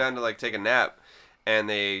Yeah. put them down to like take a nap, and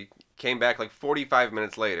they came back like 45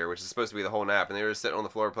 minutes later, which is supposed to be the whole nap, and they were just sitting on the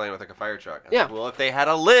floor playing with like a fire truck. I was Yeah. like, well, if they had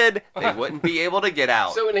a lid, they wouldn't be able to get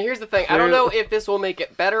out. So and here's the thing. I don't know if this will make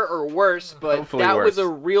it better or worse, but Hopefully that was worse. a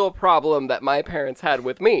real problem that my parents had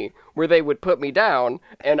with me, where they would put me down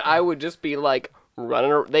and I would just be like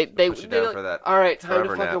running. They Put you down like, for that all right, time to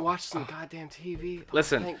forever fucking nap." watch some goddamn TV. Oh,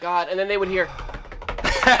 Listen. thank God. And then they would hear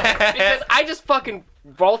because I just fucking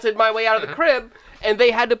vaulted my way out of the crib. And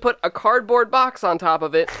they had to put a cardboard box on top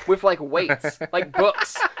of it with like weights, like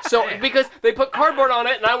books. So because they put cardboard on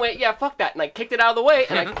it, and I went, yeah, fuck that, and I kicked it out of the way,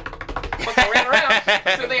 and I fucking ran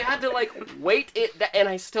around. So they had to like weight it, and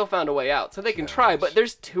I still found a way out. So they can try, but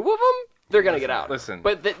there's two of them, they're gonna get out. Listen,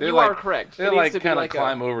 but they're you like- are correct. They It needs like to be kind of like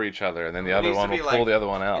climb over each other, and then the other needs to one will be pull like- the other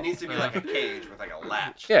one It out. needs to be like a cage with like a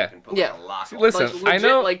latch. Yeah. You can put Yeah. like a lock on. Listen, like, legit, I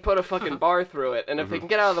know. like put a fucking bar through it, and if they can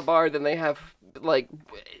get out of the bar, then they have like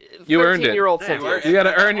You earned it. 13-year-old Yeah, sentience. you got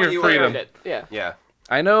to earn your You freedom. Earned it. Yeah. Yeah.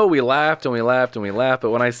 I know we laughed and we laughed and we laughed, but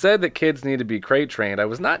when I said that kids need to be crate trained, I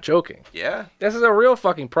was not joking. Yeah. This is a real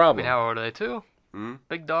fucking I problem. mean, how old are they, too? Hmm?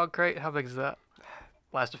 Big dog crate? How big is that?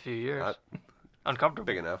 Last a few years. Not Uncomfortable.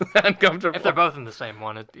 big enough. Uncomfortable. If they're both in the same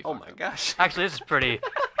one, it'd be Oh fun. my gosh. Actually, this is pretty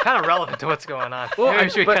kind of relevant to what's going on. Well, Maybe we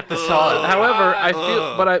should but- cut this all. However, I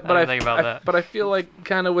feel, but I didn't think about that. but I feel like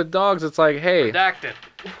kind of with dogs, it's like, hey, Redacted.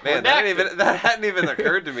 Man, that hadn't even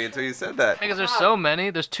occurred to me until you said that. Because there's so many.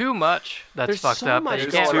 There's too much that's There's fucked so up much that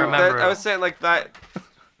you going can't on. remember. I was saying like that.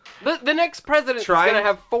 The next president Trying- is gonna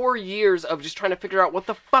have 4 years of just trying to figure out what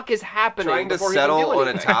the fuck is happening Trying to before he can settle do on a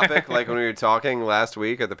anything. topic like when we were talking last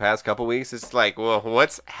week or the past couple weeks, it's like, well,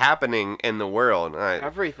 what's happening in the world? All right.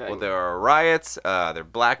 Everything. Well, there are riots. They're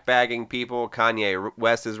black bagging people. Kanye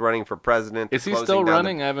West is running for president. is he closing still down the-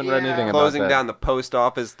 running? I haven't read Yeah. anything about Closing that. down the post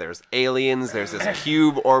office. There's aliens. There's this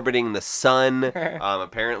cube orbiting the sun.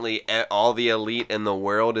 Apparently, all the elite in the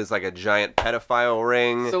world is like a giant pedophile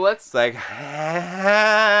ring. So let's. It's like,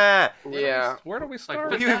 Yeah. Where do we Like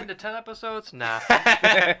start? fit that into 10 episodes? Nah.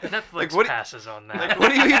 Netflix what- passes on that. like, what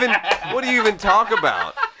do you even talk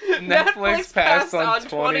about? Netflix passed on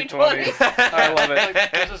 2020. I love it.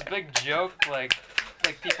 Like, there's this big joke, like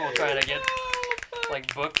people trying to get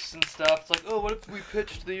like books and stuff. It's like, oh, what if we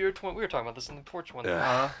pitched the year 20? We were talking about this in the porch one day,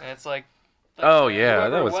 Yeah. and it's like, Oh, yeah, whoever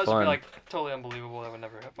that it was would be, fun. like totally unbelievable. That would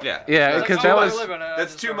never happen. Yeah. Yeah, It's like, because oh, that I was. live in a-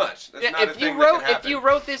 That's just too a- much. That's Yeah, not a if you thing that wrote can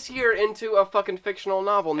happen. this year into a fucking fictional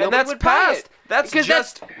novel, And nobody that's would buy past. it. That's Because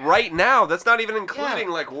just right now. That's not even including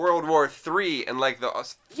like World War III and like the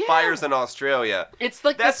Yeah. fires in Australia. It's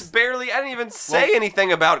like That's this. barely. I didn't even say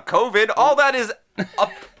anything about COVID. All that is.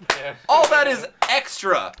 Yeah. All that is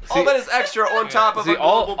extra. All that is extra on top of See, a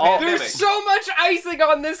global pandemic. There's so much icing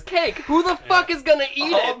on this cake. Who the fuck is gonna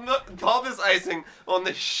eat it? all this icing on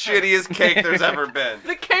the shittiest cake there's ever been.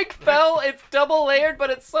 The cake fell. It's double layered, but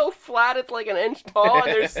it's so flat it's like an inch tall.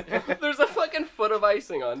 And there's a fucking foot of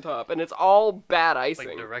icing on top, and it's all bad Like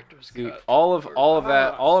icing. director's Dude, cut. all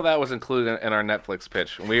of that was included in our Netflix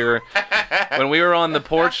pitch. When we were on the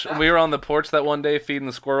porch that one day feeding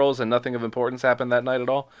the squirrels, and nothing of importance happened that night at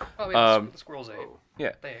all. Oh, yeah, Um, the squirrels ate.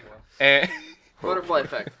 Yeah, They ate well. and Butterfly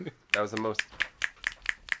effect. That was the most.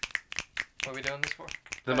 What are we doing this for?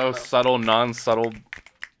 the most subtle, non-subtle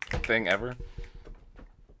thing ever,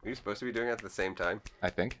 Are you supposed to be doing it at the same time? I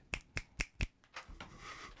think.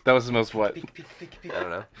 That was the most what? I don't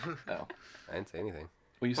know. No. I didn't say anything.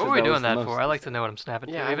 Well, you What said were we was doing the that most. for? I like to know what I'm snapping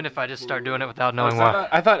Yeah, to, even if I just start doing it without knowing I why. thought-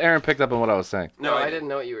 I thought Aaron picked up on what I was saying. No, I didn't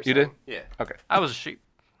know what you were You saying. did? Yeah. Okay. I was a sheep.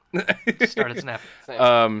 Started snapping.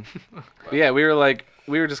 Same. But yeah, we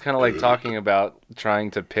were just kind of like talking about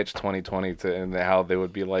trying to pitch 2020 to and how they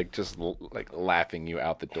would be like just like laughing you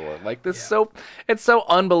out the door. Like this it's so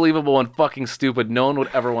unbelievable and fucking stupid. No one would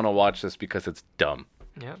ever want to watch this because it's dumb.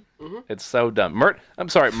 Yeah. It's so dumb. I'm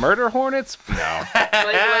sorry, murder hornets? No. Like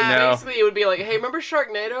No. basically, it would be like, hey, remember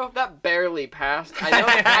Sharknado? That barely passed.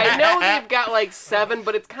 I know they've got like 7,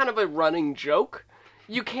 but it's kind of a running joke.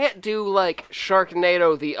 You can't do like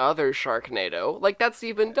Sharknado, the other Sharknado. Like that's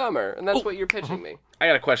even dumber, and that's what you're pitching me. I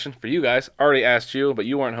got a question for you guys. Already asked you, but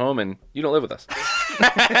you weren't home and you don't live with us.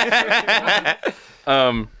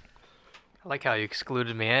 I like how you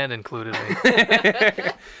excluded me and included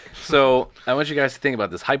me. So I want you guys to think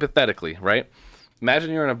about this hypothetically, right?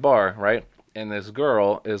 Imagine you're in a bar, right? And this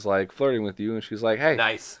girl is like flirting with you, and she's like, "Hey,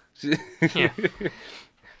 Nice. Yeah.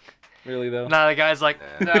 really though?" Now the guy's like,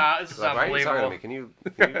 nah, this is Like, why are you talking to unbelievable. me? Can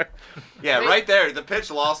you... Yeah, right there. The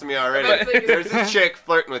pitch lost me already. Let's see. There's this chick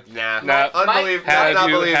flirting with... Nah. Nah. Unbelievable. That's not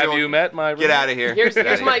Have believable. you met my? Get out of here. Here's Get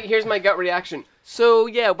outta here. here's my gut reaction. So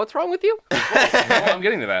yeah, what's wrong with you? Well, I'm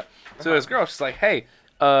getting to that. So this girl, she's like, "Hey,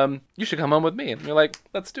 you should come home with me. And you're like,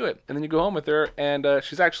 let's do it. And then you go home with her, and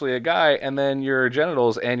she's actually a guy, and then your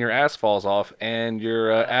genitals and your ass falls off, and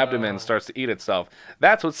your abdomen starts to eat itself.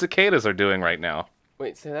 That's what cicadas are doing right now.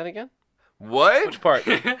 Wait, say that again? What? Which part?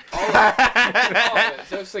 All of it.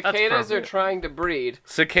 So cicadas are perfect. trying to breed.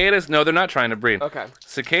 Cicadas, no, they're not trying to breed. Okay.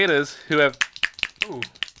 Cicadas who have... Ooh.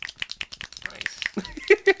 Nice.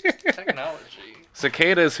 Technology.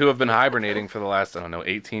 Cicadas who have been hibernating for the last,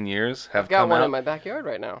 18 years have I've got come one out. in my backyard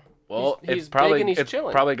right now. Well, he's it's probably big and he's it's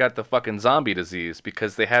chilling. probably got the fucking zombie disease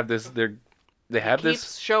because they have this. They have Keeps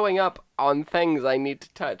this. showing up on things I need to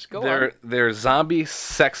touch. Go on. They're zombie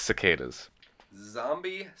sex cicadas.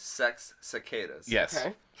 Zombie sex cicadas. Yes.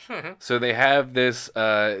 Okay. So they have this.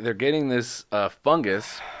 They're getting this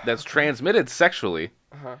fungus that's transmitted sexually,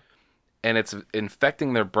 Uh-huh. and it's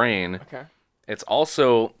infecting their brain. Okay. It's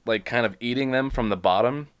also like kind of eating them from the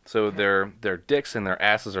bottom. So their dicks and their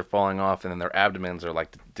asses are falling off, and then their abdomens are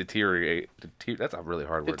like deteriorate. That's a really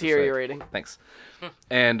hard word. Deteriorating. To say. Thanks.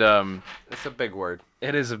 And It's a big word.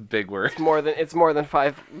 it is a big word. It's more than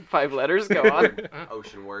five letters. Go on.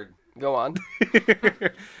 Ocean word. Go on.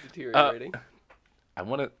 Deteriorating. I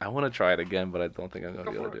want to try it again, but I don't think I'm gonna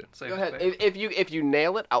be able to do it. Save Go the ahead. space. If you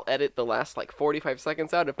nail it, I'll edit the last like 45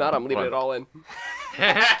 seconds out. If not, I'm leaving it all in.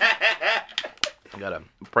 I gotta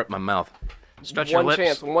prep my mouth. Stretch your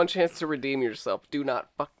lips. One chance to redeem yourself. Do not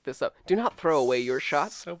fuck this up. Do not throw away your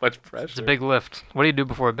shot. So much It's pressure. a big lift. What do you do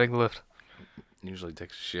before a big lift? Usually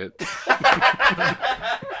takes shit.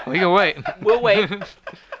 We can wait. We'll wait.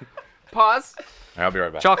 Pause. I'll be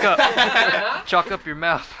right back. Chalk up. Chalk up your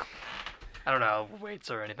mouth. I don't know weights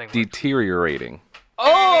or anything. Deteriorating.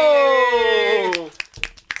 Oh!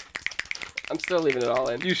 I'm still leaving it all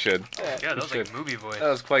in. You should. Yeah, that was like should. movie voice. That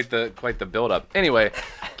was quite the build up. Anyway,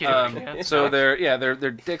 Can you do it again? so their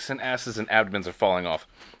dicks and asses and abdomens are falling off,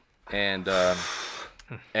 and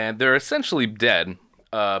they're essentially dead.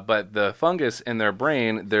 But the fungus in their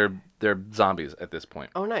brain, they're zombies at this point.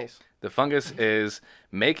 Oh, nice. The fungus is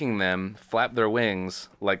making them flap their wings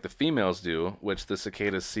like the females do, which the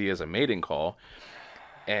cicadas see as a mating call,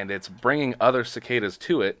 and it's bringing other cicadas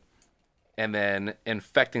to it, and then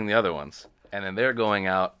infecting the other ones. And then they're going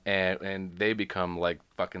out and they become like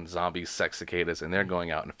fucking zombie sex cicadas, and they're going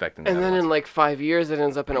out and infecting the And other then ones. in like 5 years, it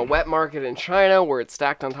ends up in a wet market in China where it's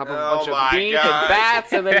stacked on top of a Oh bunch of my beef God. and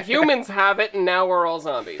bats, and then humans have it, and now we're all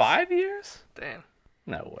zombies. 5 years? Damn.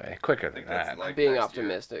 No way. Quicker than That's that. like Being next year.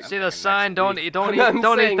 optimistic. See the sign? Don't eat. Don't I'm eat.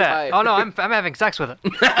 Don't saying eat that. hi. Oh no, I'm having sex with it.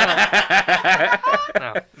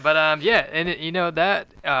 No, but yeah, and you know that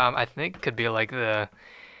I think could be like the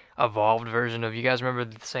evolved version of. You guys remember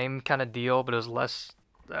the same kind of deal, but it was less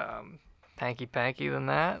hanky panky than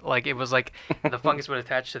that. Like it was like the fungus would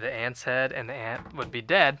attach to the ant's head, and the ant would be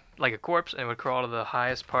dead, like a corpse, and would crawl to the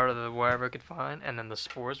highest part of the wherever it could find, and then the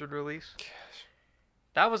spores would release.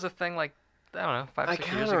 That was a thing like. I don't know, 5, I 6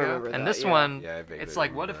 kinda years ago. remember And that, this yeah. one, Yeah, I vaguely it's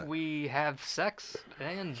like, what remember if that. we have sex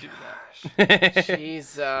and do that?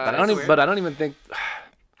 Jesus. But I don't even think.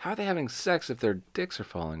 How are they having sex if their dicks are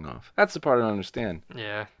falling off? That's the part I don't understand.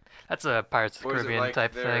 Yeah, that's a Pirates of the Or is it Caribbean like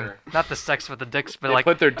type thing. they're- Not the sex with the dicks, but They like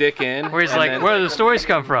put their dick in. where he's and like, then- where do the stories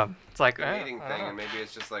come from? It's like, The mating I don't thing, know. and maybe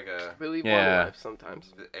it's just like a We leave Yeah. one life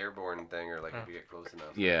sometimes. airborne thing, or like if you get close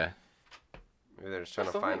enough. Yeah. Maybe they're just trying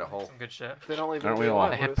to That's find a something. hole. Some good shit. If they don't leave Aren't one we all?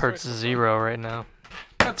 alive, My what hip is hurts sex? 0 right now.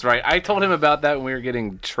 That's right. I told him about that when we were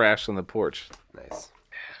getting trashed on the porch. Nice.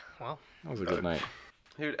 Well, That was a good night.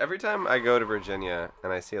 Dude, every time I go to Virginia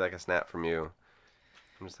and I see like a snap from you,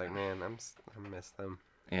 I'm just like, man, I miss them.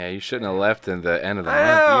 Yeah, you shouldn't have left at the end of the I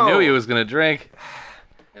month. You knew know. he was gonna drink.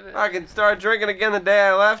 I can start drinking again the day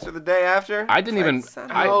I left or the day after. I didn't even.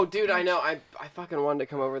 Oh, dude, I know. I fucking wanted to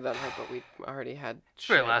come over that night, but we already had.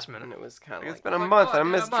 very shit, last minute. And it was kind of It's like. been a like, month oh, and I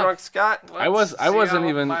yeah, miss a month. drunk Scott. I wasn't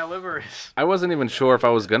even. My liver is. I wasn't even sure if I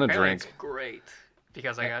was gonna Apparently drink. it's great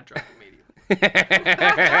because I got drunk immediately.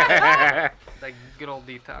 Like good old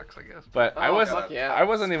detox, I guess. But I Oh, was. fuck yeah. I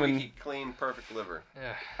wasn't even. Squeaky clean, perfect liver.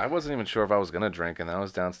 Yeah. I wasn't even sure if I was gonna drink, and I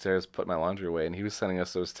was downstairs putting my laundry away, and he was sending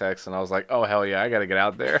us those texts, and I was like, "Oh hell yeah, I gotta get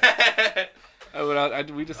out there." I went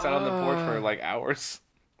out. We just sat on the porch for like hours.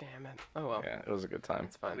 Damn it. Oh well. Yeah, it was a good time.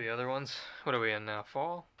 It's fine. The other ones. What are we in now?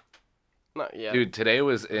 Fall. Not yet. Dude, today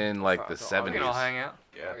was in like the Fuck, We can all 70s, hang out.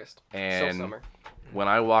 Yeah. August. and Still summer. when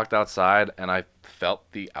I walked outside and I felt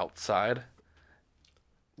the outside,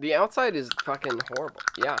 The outside is fucking horrible.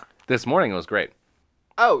 Yeah. this morning it was great.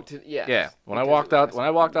 Oh, yeah. Yeah, when I Because walked it was out, nice. when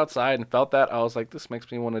I walked outside and felt that, I was like, this makes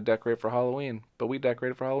me want to decorate for Halloween. But we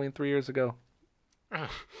decorated for Halloween 3 years ago. Yeah.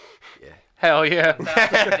 Hell yeah.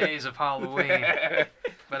 1,000 days of Halloween.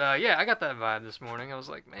 But yeah, I got that vibe this morning. I was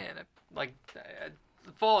like, man,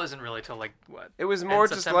 fall isn't really till like what? It was more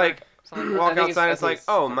just September? like Something walk I think outside. I It's think like, it's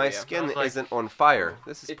oh, September, my yeah. skin It's like- isn't on fire.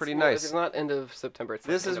 This is It's pretty not- nice. It's not end of September. It's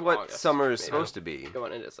This end is of what August, summer is maybe. supposed to be.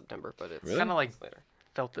 Going into September, but it's Really? Kind of like later.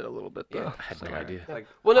 felt it a little bit though. Yeah. I had no idea. Like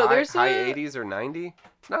Well, no, high, there's high a- 80s or 90.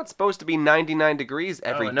 It's not supposed to be 99 degrees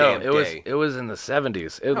every no, damn it day. was in the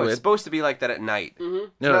 70s. No, it's supposed to be like that at night.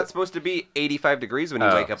 It's No. not supposed to be 85 degrees when you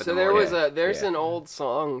Oh. wake up in So the there morning. was there's Yeah. an old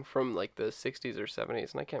song from like the 60s or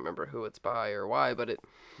 70s, and I can't remember who it's by or why, but it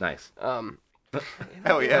nice.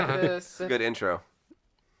 Hell yeah. this- Good intro.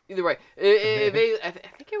 Either way, I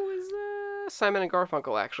think it was Simon and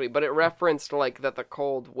Garfunkel actually, but it referenced like that the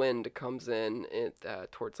cold wind comes in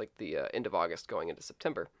towards like the end of August going into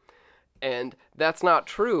September. And that's not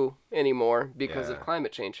true anymore because of Yeah.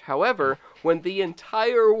 climate change. However, when the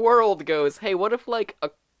entire world goes, hey, what if like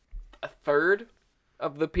a third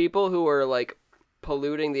of the people who are like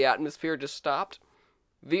polluting the atmosphere just stopped?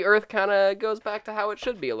 The Earth kind of goes back to how it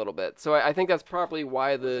should be a little bit. So I think that's probably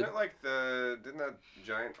why Isn't it like didn't that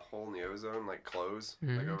giant hole in the ozone like close?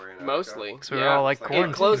 Like over in Antarctica? mostly. So we're all like It's like-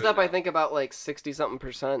 quarantined. It closed up, I think, about like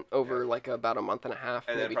 60-something% over like about a month and a half,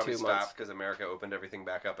 And then maybe probably 2 months. stopped because America opened everything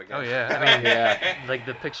back up again. Oh yeah, I mean, Yeah. like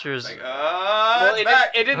the pictures. Like, Well, it's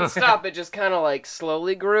back. it didn't stop. It just kind of like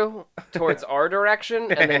slowly grew towards our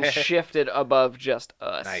direction and then shifted above just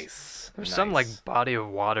us. Nice. There's some like body of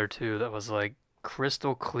water too that was like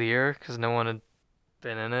crystal clear because no one had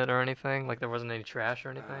been in it or anything. Like there wasn't any trash or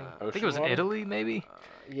anything. I think it was in ocean water? Italy maybe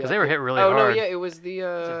Yeah, because they were hit really oh hard. no, yeah, it was the.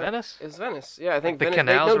 Was it Venice? It was Venice. Yeah, I think the Venice.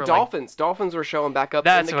 canals no, were, like- dolphins. Dolphins were showing back up in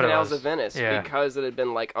That's the what it canals was. of Venice Yeah. because it had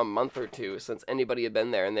been like a month or two since anybody had been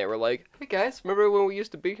there, and they were like, "Hey guys, remember when we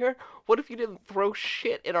used to be here? What if you didn't throw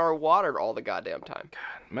shit in our water all the goddamn time?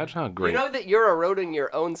 Imagine how great. You know that you're eroding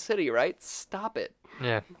your own city, right? Stop it."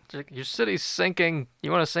 Yeah, it's like, your city's sinking. You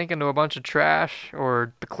want to sink into a bunch of trash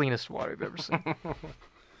or the cleanest water you've ever seen?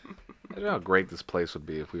 Imagine how great this place would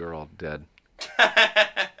be if we were all dead.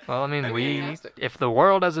 Well, I mean, fantastic. if the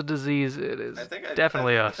world has a disease, it is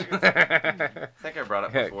definitely us. I think I brought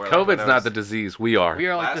it Yeah, before. like, when COVID's I not was- the disease. We are. We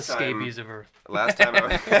are like the Last time- scabies of Earth. Last time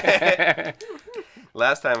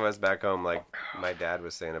last time I was back home, like my dad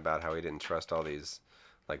was saying about how he didn't trust all these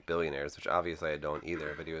like billionaires, which obviously I don't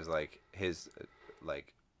either. But he was like his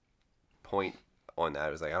like point on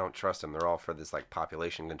that was like I don't trust them. They're all for this like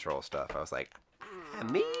population control stuff. I was like,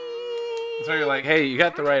 me. So you're like, hey, you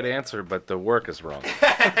got the right answer, but the work is wrong.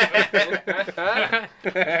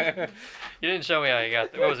 You didn't show me how you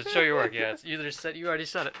got. What was it? Show your work. Yeah, you just said. You already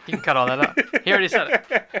said it. You can cut all that out. He already said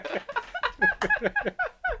it.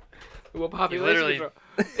 Well, population literally- control.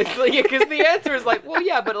 It's like because the answer is like, well,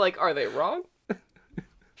 yeah, but like, are they wrong?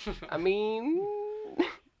 I mean,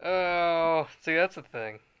 Oh, see, that's the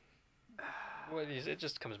thing. It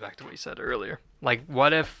just comes back to what you said earlier. Like,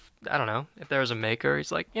 what if, I don't know, if there was a maker,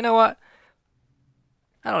 he's like, you know what?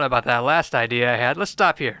 I don't know about that last idea I had. Let's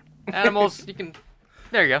stop here. Animals, you can,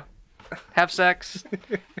 there you go. Have sex.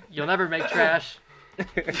 You'll never make trash.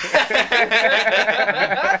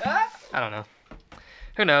 I don't know.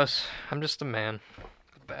 Who knows? I'm just a man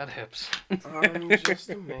with bad hips. I'm just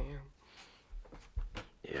a man.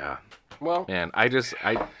 Yeah. Well, Man, I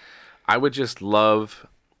would just love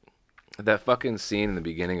that fucking scene in the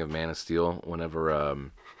beginning of Man of Steel whenever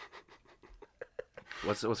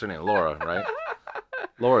what's her name? Laura, right?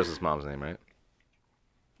 Laura's his mom's name, right?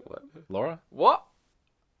 What? Laura? what?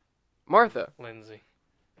 Martha. Lindsay.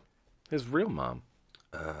 His real mom.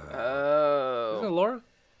 Isn't it Oh. Laura?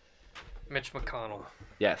 Mitch McConnell.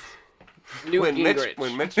 Yes. Newt When Gingrich.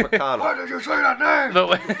 Mitch McConnell. did you say that name?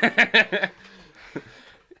 But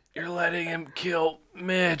you're letting him kill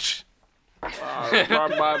Mitch.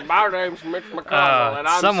 my name's Mitch McConnell, and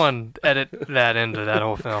I'm Someone edit that into that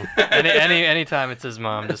whole film. Any time it's his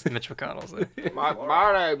mom, just Mitch McConnell's there. my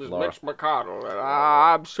name's Laura. Mitch McConnell, and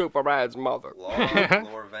I'm Superman's mother.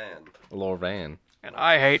 Laura Van. Laura Van. And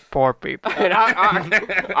I hate poor people. And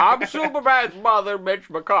I'm Superman's mother, Mitch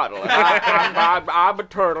McConnell. And I'm a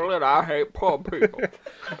turtle, and I hate poor people.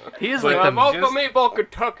 He is But like I'm the. vote for me for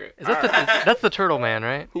Kentucky. Is that that's the Turtle Man,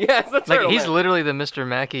 right? Yes, that's Like Turtle he's Man. literally the Mr.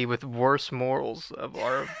 Mackey with worse morals of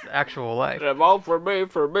our actual life. And vote for me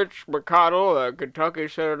for Mitch McConnell, a Kentucky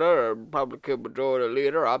senator, a Republican majority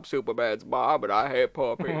leader. I'm Superman's mom, and I hate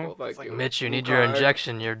poor people. Thank you. Mitch, you need your Okay.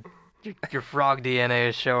 injection. Your frog DNA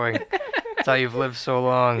is showing. That's how you've lived so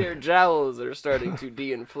long. Your jowls are starting to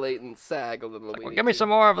de-inflate and sag a little. Well, give me some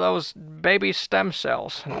more of those baby stem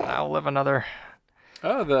cells, and I'll live another.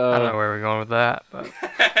 Oh, I don't know where we're going with that, but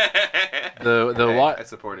I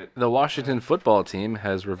support it. The Washington football team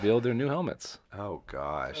has revealed their new helmets. Oh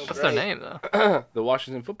gosh. What's their name though? The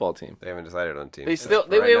Washington football team. They haven't decided on team. They still.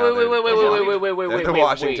 Right Wait. now, they're Wait. the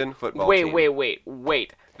Washington football team.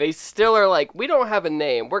 Wait. They still are like, we don't have a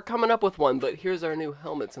name. We're coming up with one, but here's our new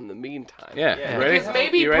helmets in the meantime. Yeah. Yeah. You ready? Because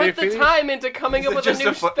maybe You ready, put the Phoebe? time into coming up with a new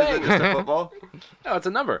Is it thing. just a football? No, it's a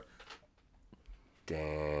number.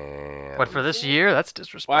 Damn. What, for this year? That's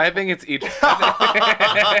disrespectful. Well, I think it's each.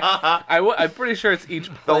 I'm pretty sure it's each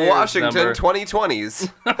The player's Washington number.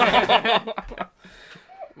 2020s.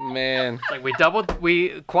 Man. Like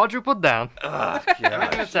we quadrupled down. Everything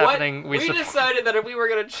that's happening, We support. decided that if we were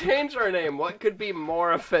going to change our name, what could be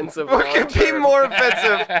more offensive? What could be more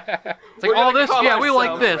offensive? It's We're like, oh, gonna this, call yeah, we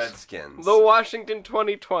like ourselves this. Redskins. The Washington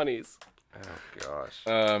 2020s. Oh gosh.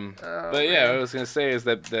 But yeah, what I was gonna say is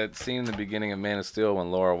that scene in the beginning of Man of Steel when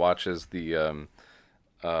Laura watches the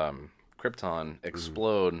Krypton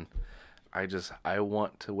explode. I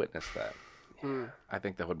want to witness that. I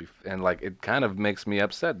think that would be, and like it kind of makes me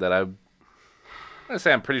upset that I'm gonna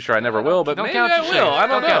say I'm pretty sure I never will, but Don't maybe count I your will. chickens. I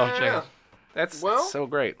don't Don't count know. your chickens. That's Well- so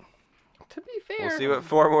great. To be fair, We'll see what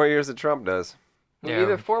 4 more years of Trump does. Yeah.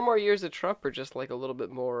 either 4 more years of Trump or just like a little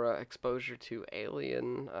bit more exposure to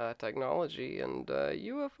alien technology and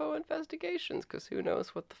UFO investigations, because who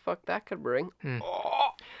knows what the fuck that could bring.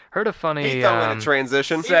 Heard a funny. He thought with a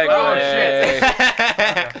transition. Oh, shit.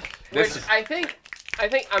 This Which I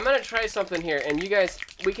think I'm gonna try something here, and you guys,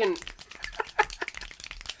 we can.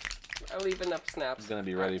 I leave enough snaps. is gonna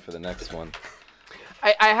be ready for the next one.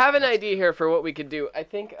 I have an idea here for what we could do. I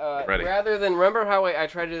think Ready. rather than remember how I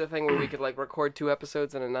tried to do the thing where we could like record 2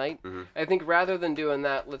 episodes in a night. I think rather than doing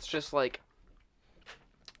that, let's just like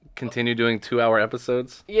Continue doing 2-hour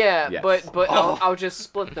episodes. yeah, Yes. but I'll just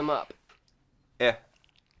split them up. Yeah.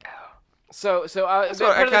 So So put it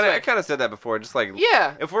this I way. kind of said that before. Just like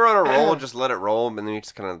Yeah. if we're on a roll, just let it roll, and then you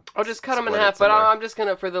just kind of. I'll just cut them in split it half, but somewhere. I'm just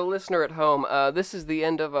gonna, for the listener at home, this is the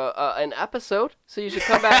end of an episode, so you should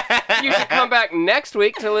come back. You should come back next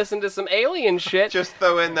week to listen to some alien shit. Just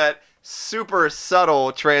throw in that super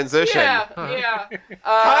subtle transition. yeah.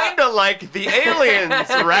 Kinda like the aliens,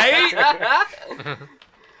 right?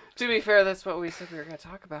 To be fair, that's what we said we were gonna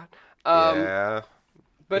talk about. Yeah.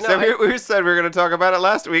 But We no, said we said we were going to talk about it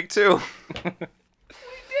last week too.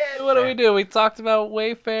 What do we do? We talked about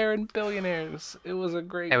Wayfair and billionaires. It was a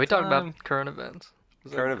great. Yeah, we talked time. about current events. It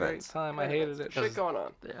was a current great events. time. I hated it. shit going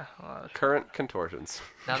on. Yeah. Current contortions.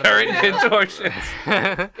 Current contortions.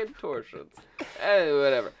 Contortions.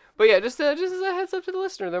 Whatever. But yeah, just as a heads up to the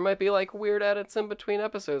listener, there might be like weird edits in between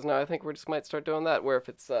episodes. Now I think we just might start doing that, where if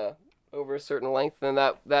it's over a certain length, then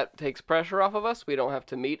that takes pressure off of us. We don't have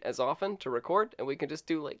to meet as often to record, and we can just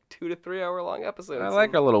do like 2 to 3 hour long episodes. I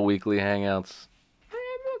like our little weekly hangouts.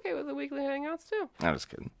 I'm okay with the weekly hangouts too. I'm just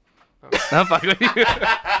kidding. I'm fucking with you.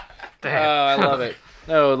 Oh, I love it.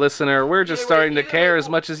 No, listener, we're just starting to care as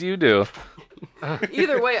much as you do.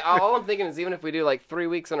 Either way, all I'm thinking is even if we do like 3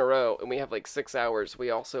 weeks in a row and we have like 6 hours, we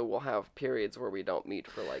also will have periods where we don't meet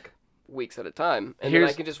for like weeks at a time, and then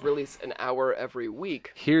I can just release an hour every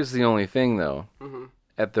week. Here's the only thing, though.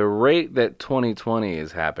 At the rate that 2020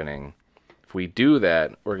 is happening, if we do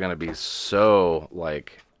that, we're gonna be so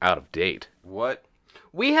like out of date. What?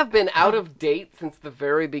 We have been out of date since the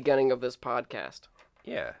very beginning of this podcast.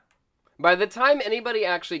 Yeah. By the time anybody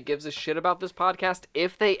actually gives a shit about this podcast,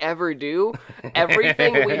 if they ever do,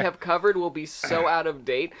 everything we have covered will be so out of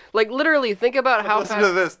date. Like, literally, think about how Listen to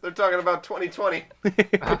fast... this. They're talking about 2020.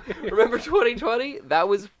 Remember 2020? That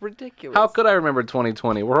was ridiculous. How could I remember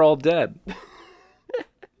 2020? We're all dead.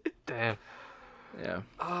 Damn. Yeah,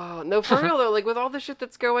 Oh, no, for real, though, like, with all the shit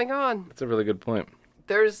that's going on, that's a really good point.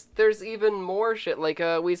 there's even more shit. Like,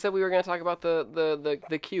 we said we were going to talk about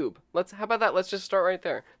the Cube. How about that? Let's just start right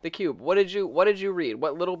there. The Cube. What did you read?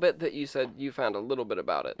 What little bit that you said you found a little bit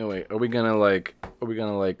about it? No, wait, are we gonna like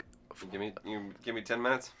Give me 10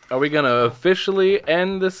 minutes. are we gonna officially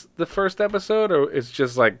end the first episode, or it's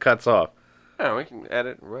just like cuts off? Oh, we can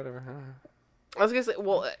edit whatever. I was gonna say,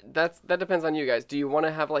 well, that depends on you guys. Do you want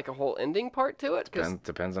to have like a whole ending part to it? 'Cause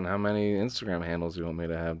Depends on how many Instagram handles you want me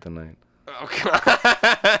to have tonight. Oh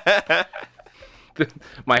god.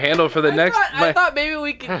 My handle for the next. I thought maybe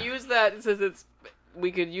we could use that since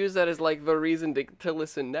we could use that as like the reason to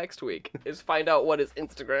listen next week is find out what his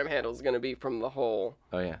Instagram handle is gonna be from the whole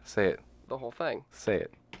Oh yeah, say it. thing. Say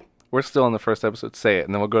it. We're still on the first episode. Say it,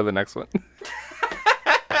 and then we'll go to the next one.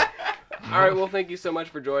 All right. Well, thank you so much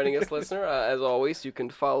for joining us, listener. As always, you can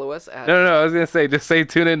follow us at. No, I was gonna say just say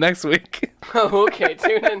tune in next week. Oh, okay.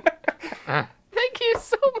 Tune in. Thank you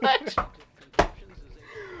so much.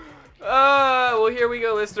 Well, here we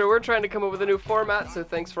go, listener. We're trying to come up with a new format, so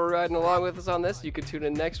thanks for riding along with us on this. You can tune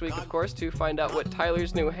in next week, of course, to find out what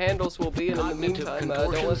Tyler's new handles will be. And in the Cognitive meantime, don't let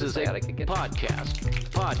Contortions the is a sciatic again. podcast.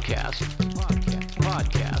 Podcast.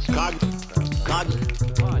 Cog.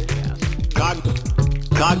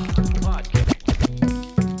 Cog.